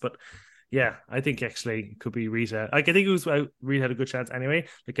of France, but Yeah, I think actually it could be Rita. Like, I think Rita had a good chance anyway.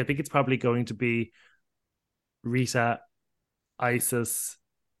 Like, I think it's probably going to be Rita, Isis,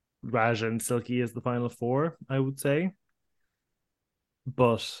 Raja, and Silky as the final four, I would say.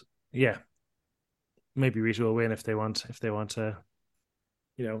 But yeah, maybe Rita will win if they want to,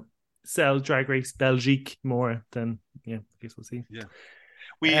 sell Drag Race Belgique more. Then I guess we'll see. Yeah,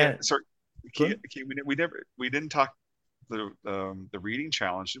 we sorry, we didn't talk the reading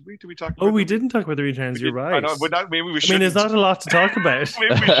challenge, did we? Did we talk about we didn't talk about the reading challenge. You're right. I know, but maybe we should. I mean, there's not a lot to talk about.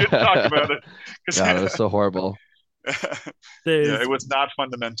 Maybe we should talk about it. God, it was so horrible. It was not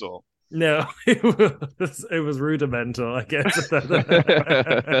fundamental. No, it was rudimental, I guess.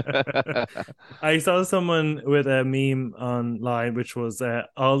 I saw someone with a meme online, which was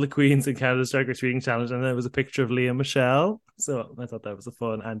all the queens in Canada's Drag Race reading challenge, and there was a picture of Leah Michelle. So I thought that was a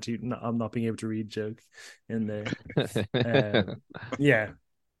fun I'm not being able to read joke in there. Yeah.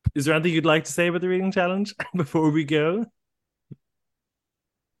 Is there anything you'd like to say about the reading challenge before we go?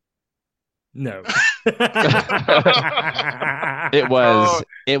 No. It's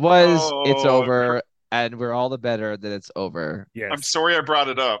over, and we're all the better that it's over. Yes. I'm sorry I brought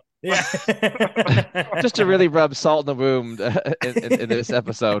it up. Yeah. Just to really rub salt in the wound in this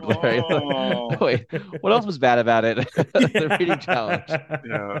episode. Wait, what else was bad about it? The reading challenge.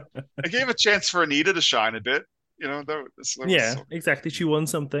 Yeah. I gave a chance for Anita to shine a bit. Exactly. She won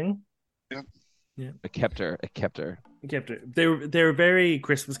something. Yeah. It kept her. They were very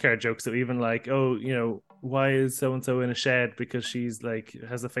Christmas card jokes. So even like, why is so and so in a shed because she's like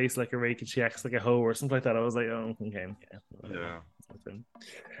has a face like a rake and she acts like a hoe or something like that. I was like, oh, okay,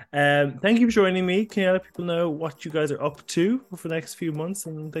 thank you for joining me. Can you let people know what you guys are up to for the next few months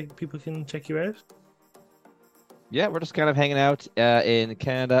and people can check you out? Yeah, we're just kind of hanging out in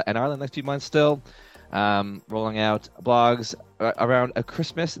Canada and Ireland next few months still. Rolling out blogs around a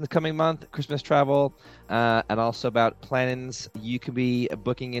Christmas in the coming month, Christmas travel, and also about plans you can be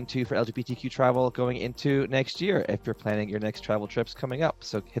booking into for LGBTQ travel going into next year if you're planning your next travel trips coming up.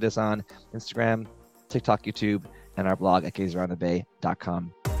 So hit us on Instagram, TikTok, YouTube, and our blog at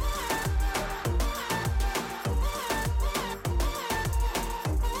gaysaroundthebay.com.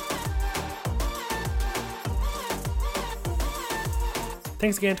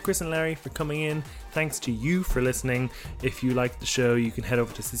 Thanks again to Chris and Larry for coming in. Thanks to you for listening. If you liked the show, you can head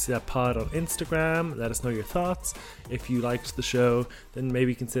over to CC.pod on Instagram. Let us know your thoughts. If you liked the show, then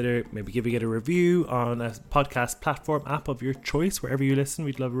maybe consider giving it a review on a podcast platform app of your choice, wherever you listen.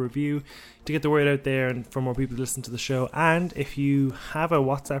 We'd love a review to get the word out there and for more people to listen to the show. And if you have a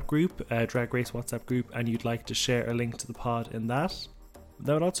WhatsApp group, a Drag Race WhatsApp group, and you'd like to share a link to the pod in that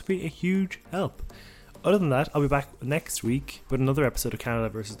would also be a huge help. Other than that, I'll be back next week with another episode of Canada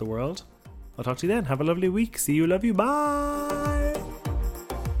versus the World. I'll talk to you then. Have a lovely week. See you. Love you. Bye.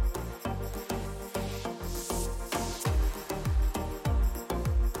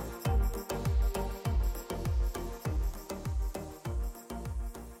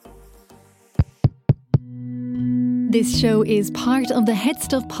 This show is part of the Head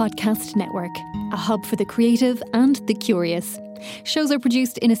Stuff Podcast Network, a hub for the creative and the curious. Shows are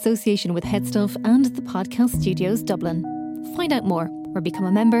produced in association with Head Stuff and the Podcast Studios Dublin. Find out more or become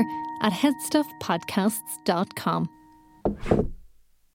a member at headstuffpodcasts.com.